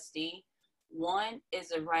board trustee, one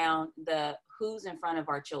is around the who's in front of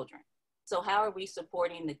our children. So how are we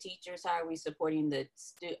supporting the teachers? How are we supporting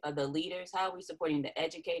the leaders? How are we supporting the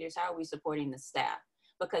educators? How are we supporting the staff?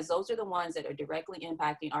 Because those are the ones that are directly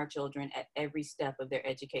impacting our children at every step of their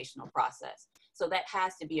educational process. So that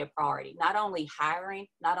has to be a priority, not only hiring,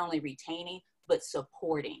 not only retaining, but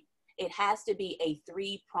supporting. It has to be a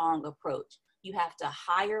three-pronged approach. You have to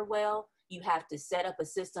hire well, you have to set up a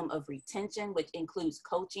system of retention, which includes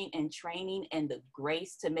coaching and training and the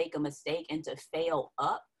grace to make a mistake and to fail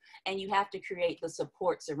up. And you have to create the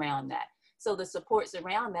supports around that. So the supports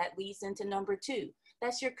around that leads into number two.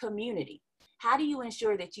 That's your community. How do you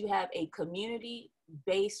ensure that you have a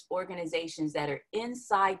community-based organizations that are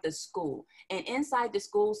inside the school and inside the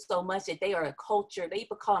school so much that they are a culture, they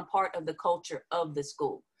become part of the culture of the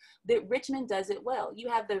school? Richmond does it well. You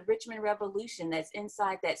have the Richmond Revolution that's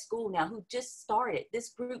inside that school now who just started.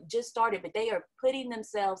 This group just started, but they are putting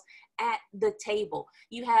themselves at the table.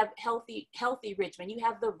 You have Healthy Richmond. You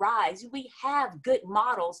have the Rise. We have good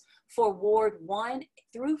models for Ward 1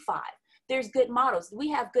 through 5. There's good models. We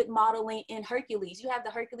have good modeling in Hercules. You have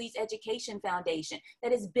the Hercules Education Foundation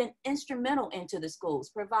that has been instrumental into the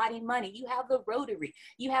schools, providing money. You have the Rotary.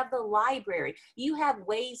 You have the library. You have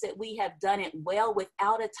ways that we have done it well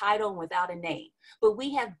without a title and without a name. But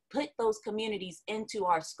we have put those communities into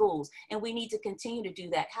our schools, and we need to continue to do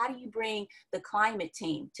that. How do you bring the climate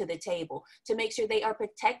team to the table to make sure they are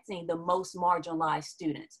protecting the most marginalized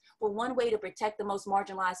students? Well, one way to protect the most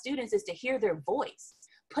marginalized students is to hear their voice.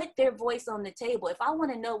 Put their voice on the table. If I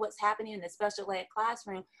want to know what's happening in the special ed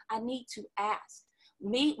classroom, I need to ask.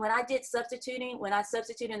 When I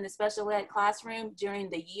substituted in the special ed classroom during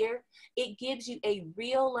the year, it gives you a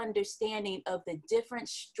real understanding of the different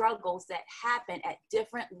struggles that happen at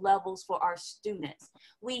different levels for our students.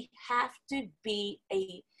 We have to be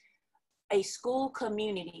a school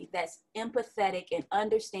community that's empathetic and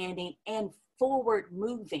understanding and forward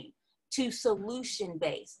moving to solution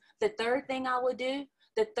based. The third thing I will do,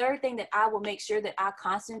 the third thing that I will make sure that I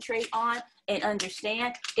concentrate on and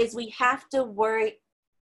understand is we have to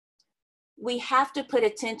put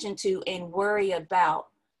attention to and worry about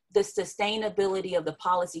the sustainability of the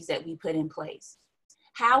policies that we put in place.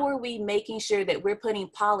 How are we making sure that we're putting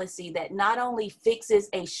policy that not only fixes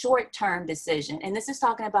a short-term decision, and this is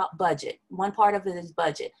talking about budget, one part of it is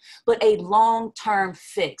budget, but a long-term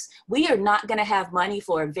fix. We are not gonna have money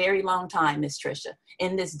for a very long time, Ms. Tricia,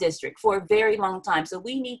 in this district, for a very long time. So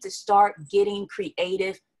we need to start getting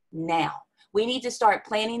creative now. We need to start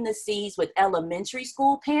planting the seeds with elementary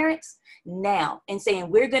school parents now and saying,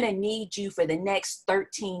 we're gonna need you for the next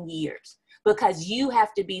 13 years. Because you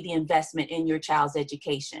have to be the investment in your child's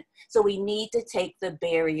education. So we need to take the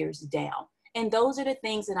barriers down. And those are the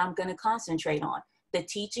things that I'm gonna concentrate on. The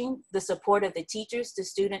teaching, the support of the teachers, the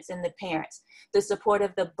students, and the parents, the support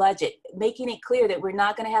of the budget, making it clear that we're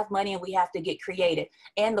not gonna have money and we have to get creative.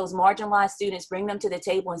 And those marginalized students, bring them to the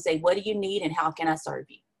table and say, what do you need and how can I serve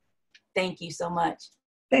you? Thank you so much.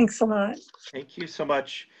 Thanks a lot. Thank you so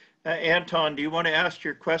much. Anton, do you want to ask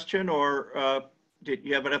your question, or did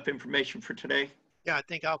you have enough information for today? Yeah, I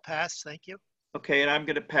think I'll pass. Thank you. Okay, and I'm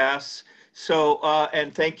going to pass. So,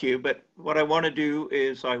 and thank you. But what I want to do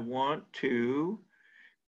is I want to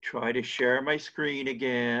try to share my screen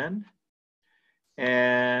again.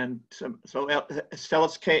 And so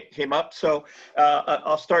Estela's came up. So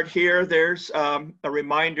I'll start here. There's a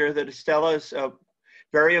reminder that Estela is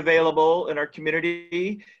very available in our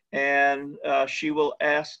community, and she will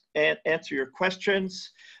answer your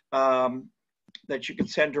questions that you can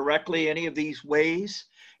send directly any of these ways.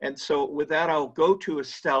 And so with that, I'll go to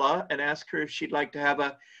Estela and ask her if she'd like to have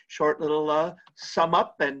a short little sum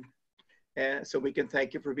up, and so we can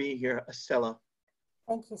thank you for being here, Estela.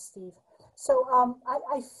 Thank you, Steve. So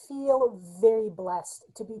I feel very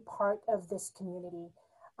blessed to be part of this community.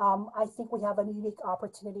 I think we have a unique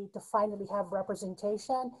opportunity to finally have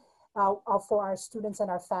representation for our students and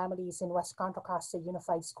our families in West Contra Costa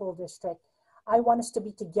Unified School District. I want us to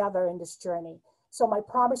be together in this journey. So my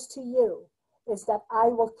promise to you is that I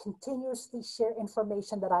will continuously share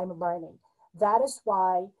information that I'm learning. That is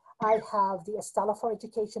why I have the Estela for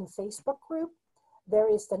Education Facebook group.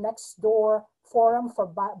 There is the Next Door Forum for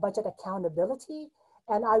Budget Accountability.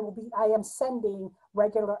 And I am sending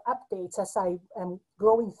regular updates as I am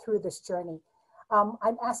going through this journey.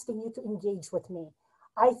 I'm asking you to engage with me.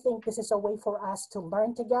 I think this is a way for us to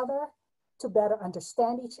learn together, to better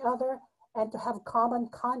understand each other, and to have common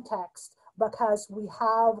context, because we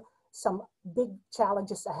have some big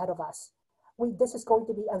challenges ahead of us. This is going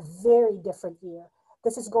to be a very different year.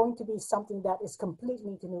 This is going to be something that is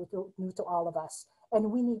completely new to all of us.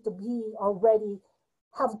 And we need to be already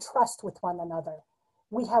have trust with one another.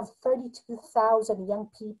 We have 32,000 young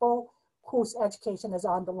people whose education is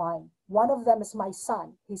on the line. One of them is my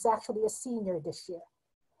son. He's actually a senior this year.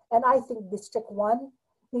 And I think District 1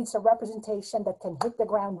 needs a representation that can hit the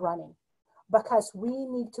ground running, because we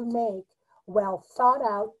need to make well thought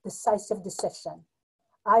out, decisive decision.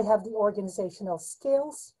 I have the organizational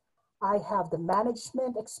skills. I have the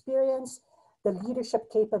management experience, the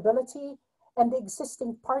leadership capability, and the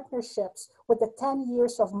existing partnerships with the 10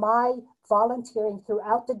 years of my volunteering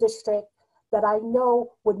throughout the district that I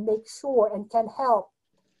know would make sure and can help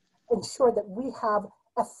ensure that we have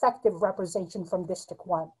effective representation from District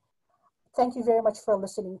 1. Thank you very much for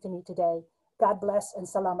listening to me today. God bless and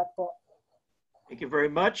salamat po. Thank you very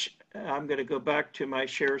much. I'm going to go back to my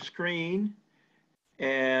share screen,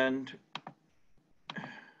 and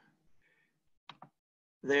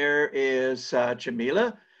there is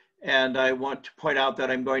Jamela. And I want to point out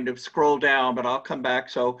that I'm going to scroll down, but I'll come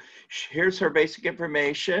back. So here's her basic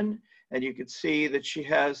information. And you can see that she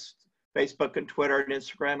has Facebook and Twitter and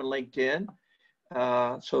Instagram and LinkedIn.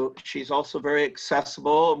 So she's also very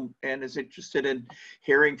accessible and is interested in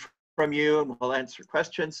hearing from you, and will answer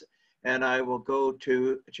questions. And I will go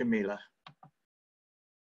to Jamela.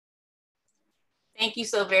 Thank you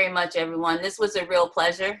so very much, everyone. This was a real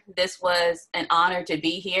pleasure. This was an honor to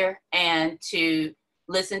be here and to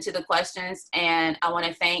listen to the questions. And I want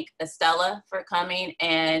to thank Estela for coming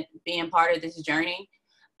and being part of this journey.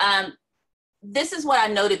 This is what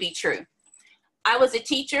I know to be true. I was a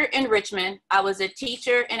teacher in Richmond. I was a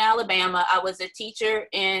teacher in Alabama. I was a teacher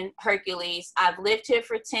in Hercules. I've lived here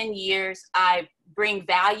for 10 years. I bring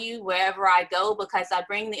value wherever I go, because I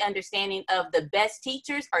bring the understanding of the best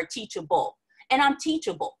teachers are teachable. And I'm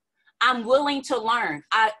teachable. I'm willing to learn.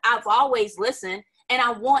 I've always listened, and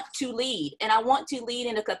I want to lead. And I want to lead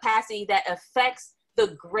in a capacity that affects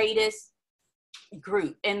the greatest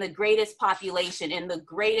group, in the greatest population, in the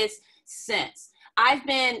greatest sense. I've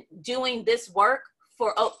been doing this work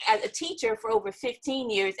as a teacher for over 15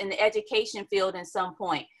 years in the education field in some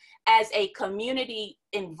point. As a community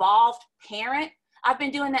involved parent, I've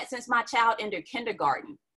been doing that since my child entered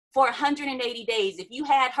kindergarten. For 180 days, if you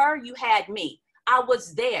had her, you had me. I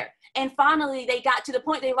was there. And finally, they got to the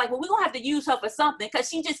point, they were like, well, we're going to have to use her for something because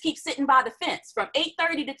she just keeps sitting by the fence. From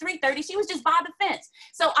 8:30 to 3:30, she was just by the fence.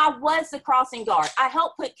 So I was the crossing guard. I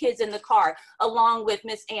helped put kids in the car along with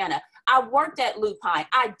Miss Anna. I worked at Lupine.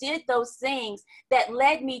 I did those things that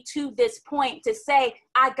led me to this point to say,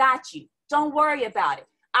 I got you. Don't worry about it.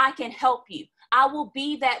 I can help you. I will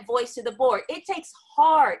be that voice to the board. It is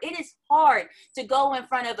hard to go in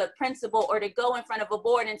front of a principal or to go in front of a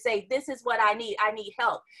board and say, this is what I need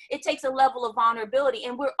help. It takes a level of vulnerability,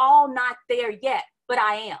 and we're all not there yet, but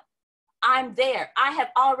I am. I'm there. I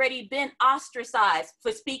have already been ostracized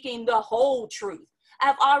for speaking the whole truth.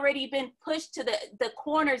 I've already been pushed to the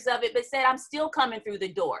corners of it, but said, I'm still coming through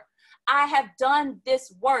the door. I have done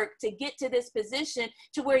this work to get to this position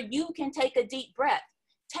to where you can take a deep breath.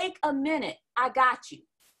 Take a minute. I got you.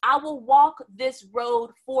 I will walk this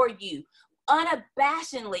road for you,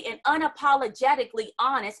 unabashedly and unapologetically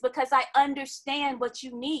honest, because I understand what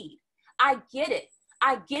you need. I get it.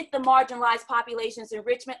 I get the marginalized populations in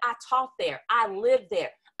Richmond. I taught there. I lived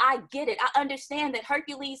there. I get it. I understand that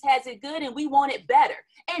Hercules has it good and we want it better.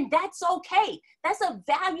 And that's okay. That's a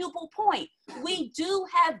valuable point. We do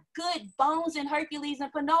have good bones in Hercules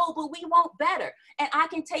and Pinole, but we want better. And I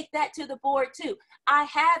can take that to the board too. I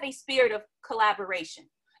have a spirit of collaboration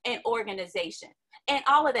and organization and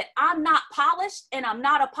all of that. I'm not polished and I'm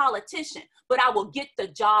not a politician, but I will get the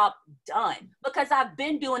job done because I've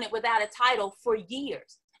been doing it without a title for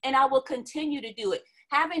years. And I will continue to do it.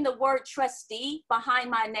 Having the word trustee behind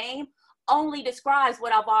my name only describes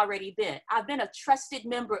what I've already been. I've been a trusted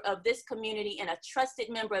member of this community and a trusted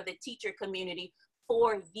member of the teacher community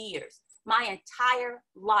for years. My entire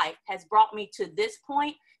life has brought me to this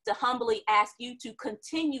point to humbly ask you to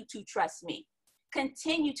continue to trust me.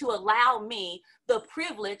 Continue to allow me the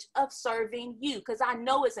privilege of serving you, because I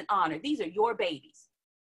know it's an honor. These are your babies.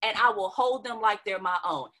 And I will hold them like they're my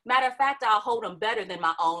own. Matter of fact, I'll hold them better than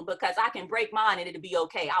my own because I can break mine and it'll be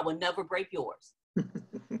okay. I will never break yours.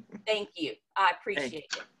 Thank you. I appreciate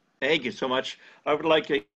it. Thank you so much. I would like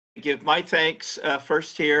to give my thanks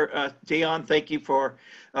first here. Dion, thank you for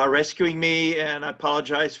rescuing me, and I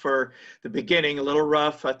apologize for the beginning, a little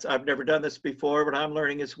rough. I've never done this before, but I'm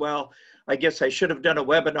learning as well. I guess I should have done a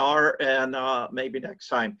webinar, and maybe next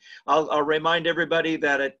time. I'll remind everybody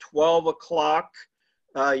that at 12 o'clock,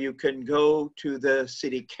 you can go to the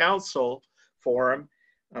City Council forum.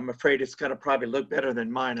 I'm afraid it's going to probably look better than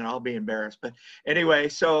mine, and I'll be embarrassed. But anyway,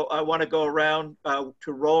 so I want to go around to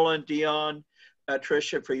Roland, Dion,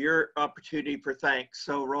 Tricia, for your opportunity for thanks.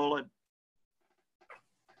 So Roland.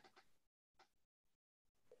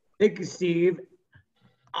 Thank you, Steve.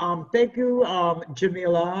 Thank you,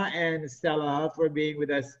 Jamela and Estela, for being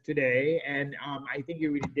with us today. And I think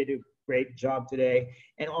you really did a great job today.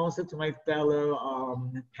 And also to my fellow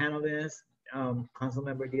panelists, Council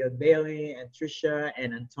Member Dion Bailey and Tricia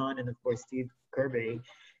and Anton, and of course Steve Kirby.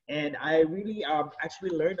 And I really actually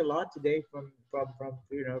learned a lot today from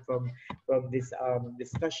this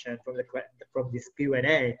discussion, from this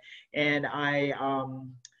Q&A. And I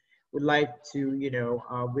would like to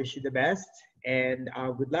wish you the best, and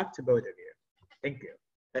good luck to both of you. Thank you.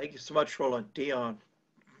 Thank you so much, Roland. Dion.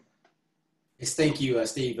 Yes, thank you,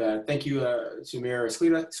 Steve. Thank you to Mayor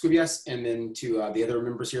Squibias, and then to the other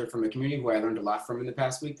members here from the community who I learned a lot from in the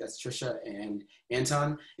past week. That's Tricia and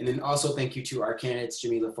Anton. And then also thank you to our candidates,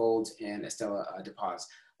 Jamela Folds and Estela DePaz.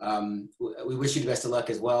 We wish you the best of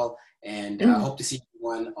luck as well, and hope to see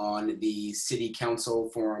everyone on the City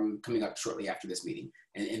Council forum coming up shortly after this meeting.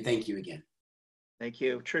 And thank you again. Thank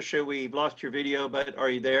you. Tricia, we've lost your video, but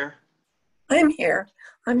are you there? I'm here.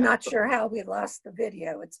 I'm not sure how we lost the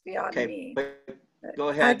video. It's beyond me. But go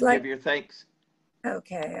ahead, give your thanks.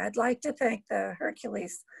 Okay, I'd like to thank the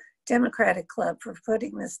Hercules Democratic Club for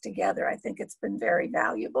putting this together. I think it's been very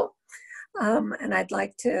valuable. And I'd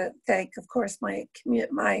like to thank, of course, my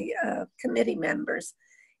committee members,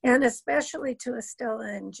 and especially to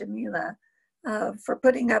Estela and Jamela for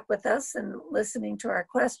putting up with us and listening to our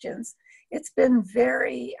questions. It's been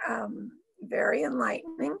very, very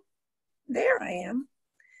enlightening. There I am.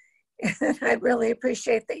 And I really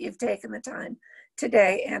appreciate that you've taken the time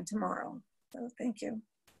today and tomorrow. So thank you.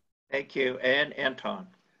 Thank you. And Anton.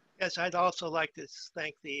 Yes, I'd also like to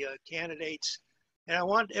thank the candidates. And I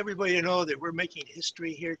want everybody to know that we're making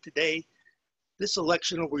history here today. This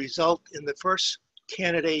election will result in the first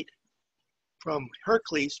candidate from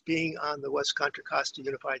Hercules being on the West Contra Costa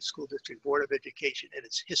Unified School District Board of Education and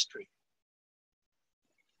its history.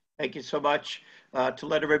 Thank you so much. To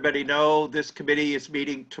let everybody know, this committee is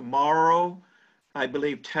meeting tomorrow, I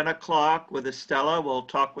believe 10 o'clock with Estela. We'll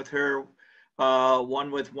talk with her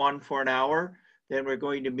one-on-one for an hour. Then we're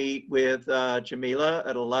going to meet with Jamela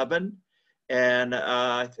at 11. And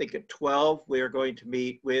I think at 12, we are going to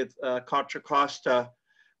meet with Contra Costa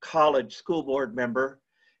College School Board member.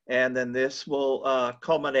 And then this will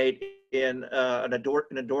culminate in an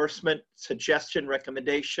endorsement, suggestion,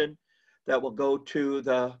 recommendation that will go to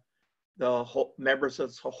the whole members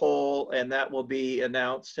as a whole, and that will be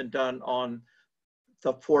announced and done on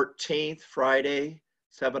the 14th, Friday,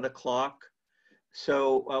 7 o'clock.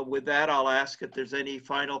 So with that, I'll ask if there's any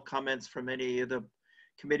final comments from any of the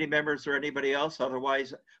committee members or anybody else.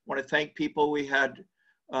 Otherwise, I want to thank people. We had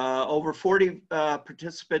over 40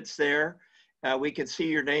 participants there. We can see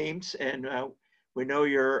your names, and we know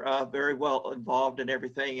you're very well involved in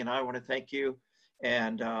everything, and I want to thank you.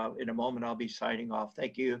 And in a moment, I'll be signing off.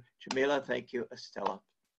 Thank you, Jamela. Thank you, Estela.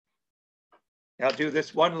 I'll do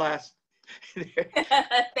this one last.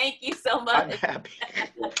 Thank you so much. I'm happy.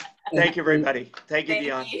 Thank you, everybody. Thank you,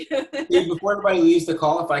 Dion. Before everybody leaves the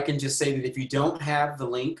call, if I can just say that if you don't have the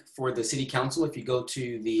link for the City Council, if you go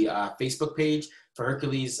to the Facebook page for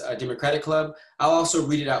Hercules Democratic Club, I'll also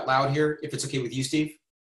read it out loud here, if it's okay with you, Steve.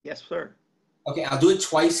 Yes, sir. Okay, I'll do it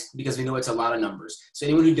twice because we know it's a lot of numbers. So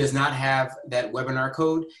anyone who does not have that webinar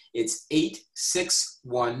code, it's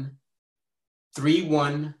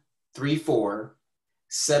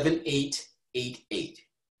 861-3134-7888.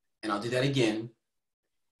 And I'll do that again.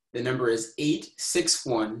 The number is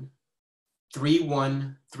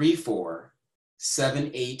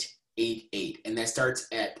 861-3134-7888. And that starts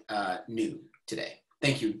at noon today.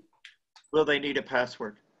 Thank you. Will they need a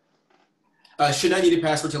password? Should not need a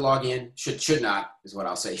password to log in. Should not is what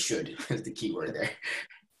I'll say. Should is the key word there.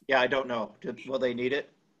 Yeah, I don't know. Will they need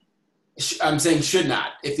it? I'm saying should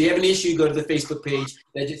not. If you have an issue, go to the Facebook page.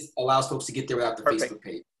 That just allows folks to get there without the Perfect. Facebook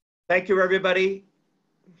page. Thank you, everybody.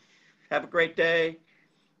 Have a great day.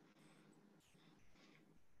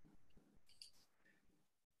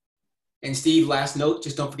 And Steve, last note,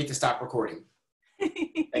 just don't forget to stop recording.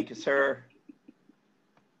 Thank you, sir.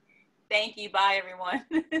 Thank you. Bye, everyone.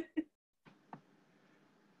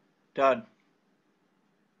 Done.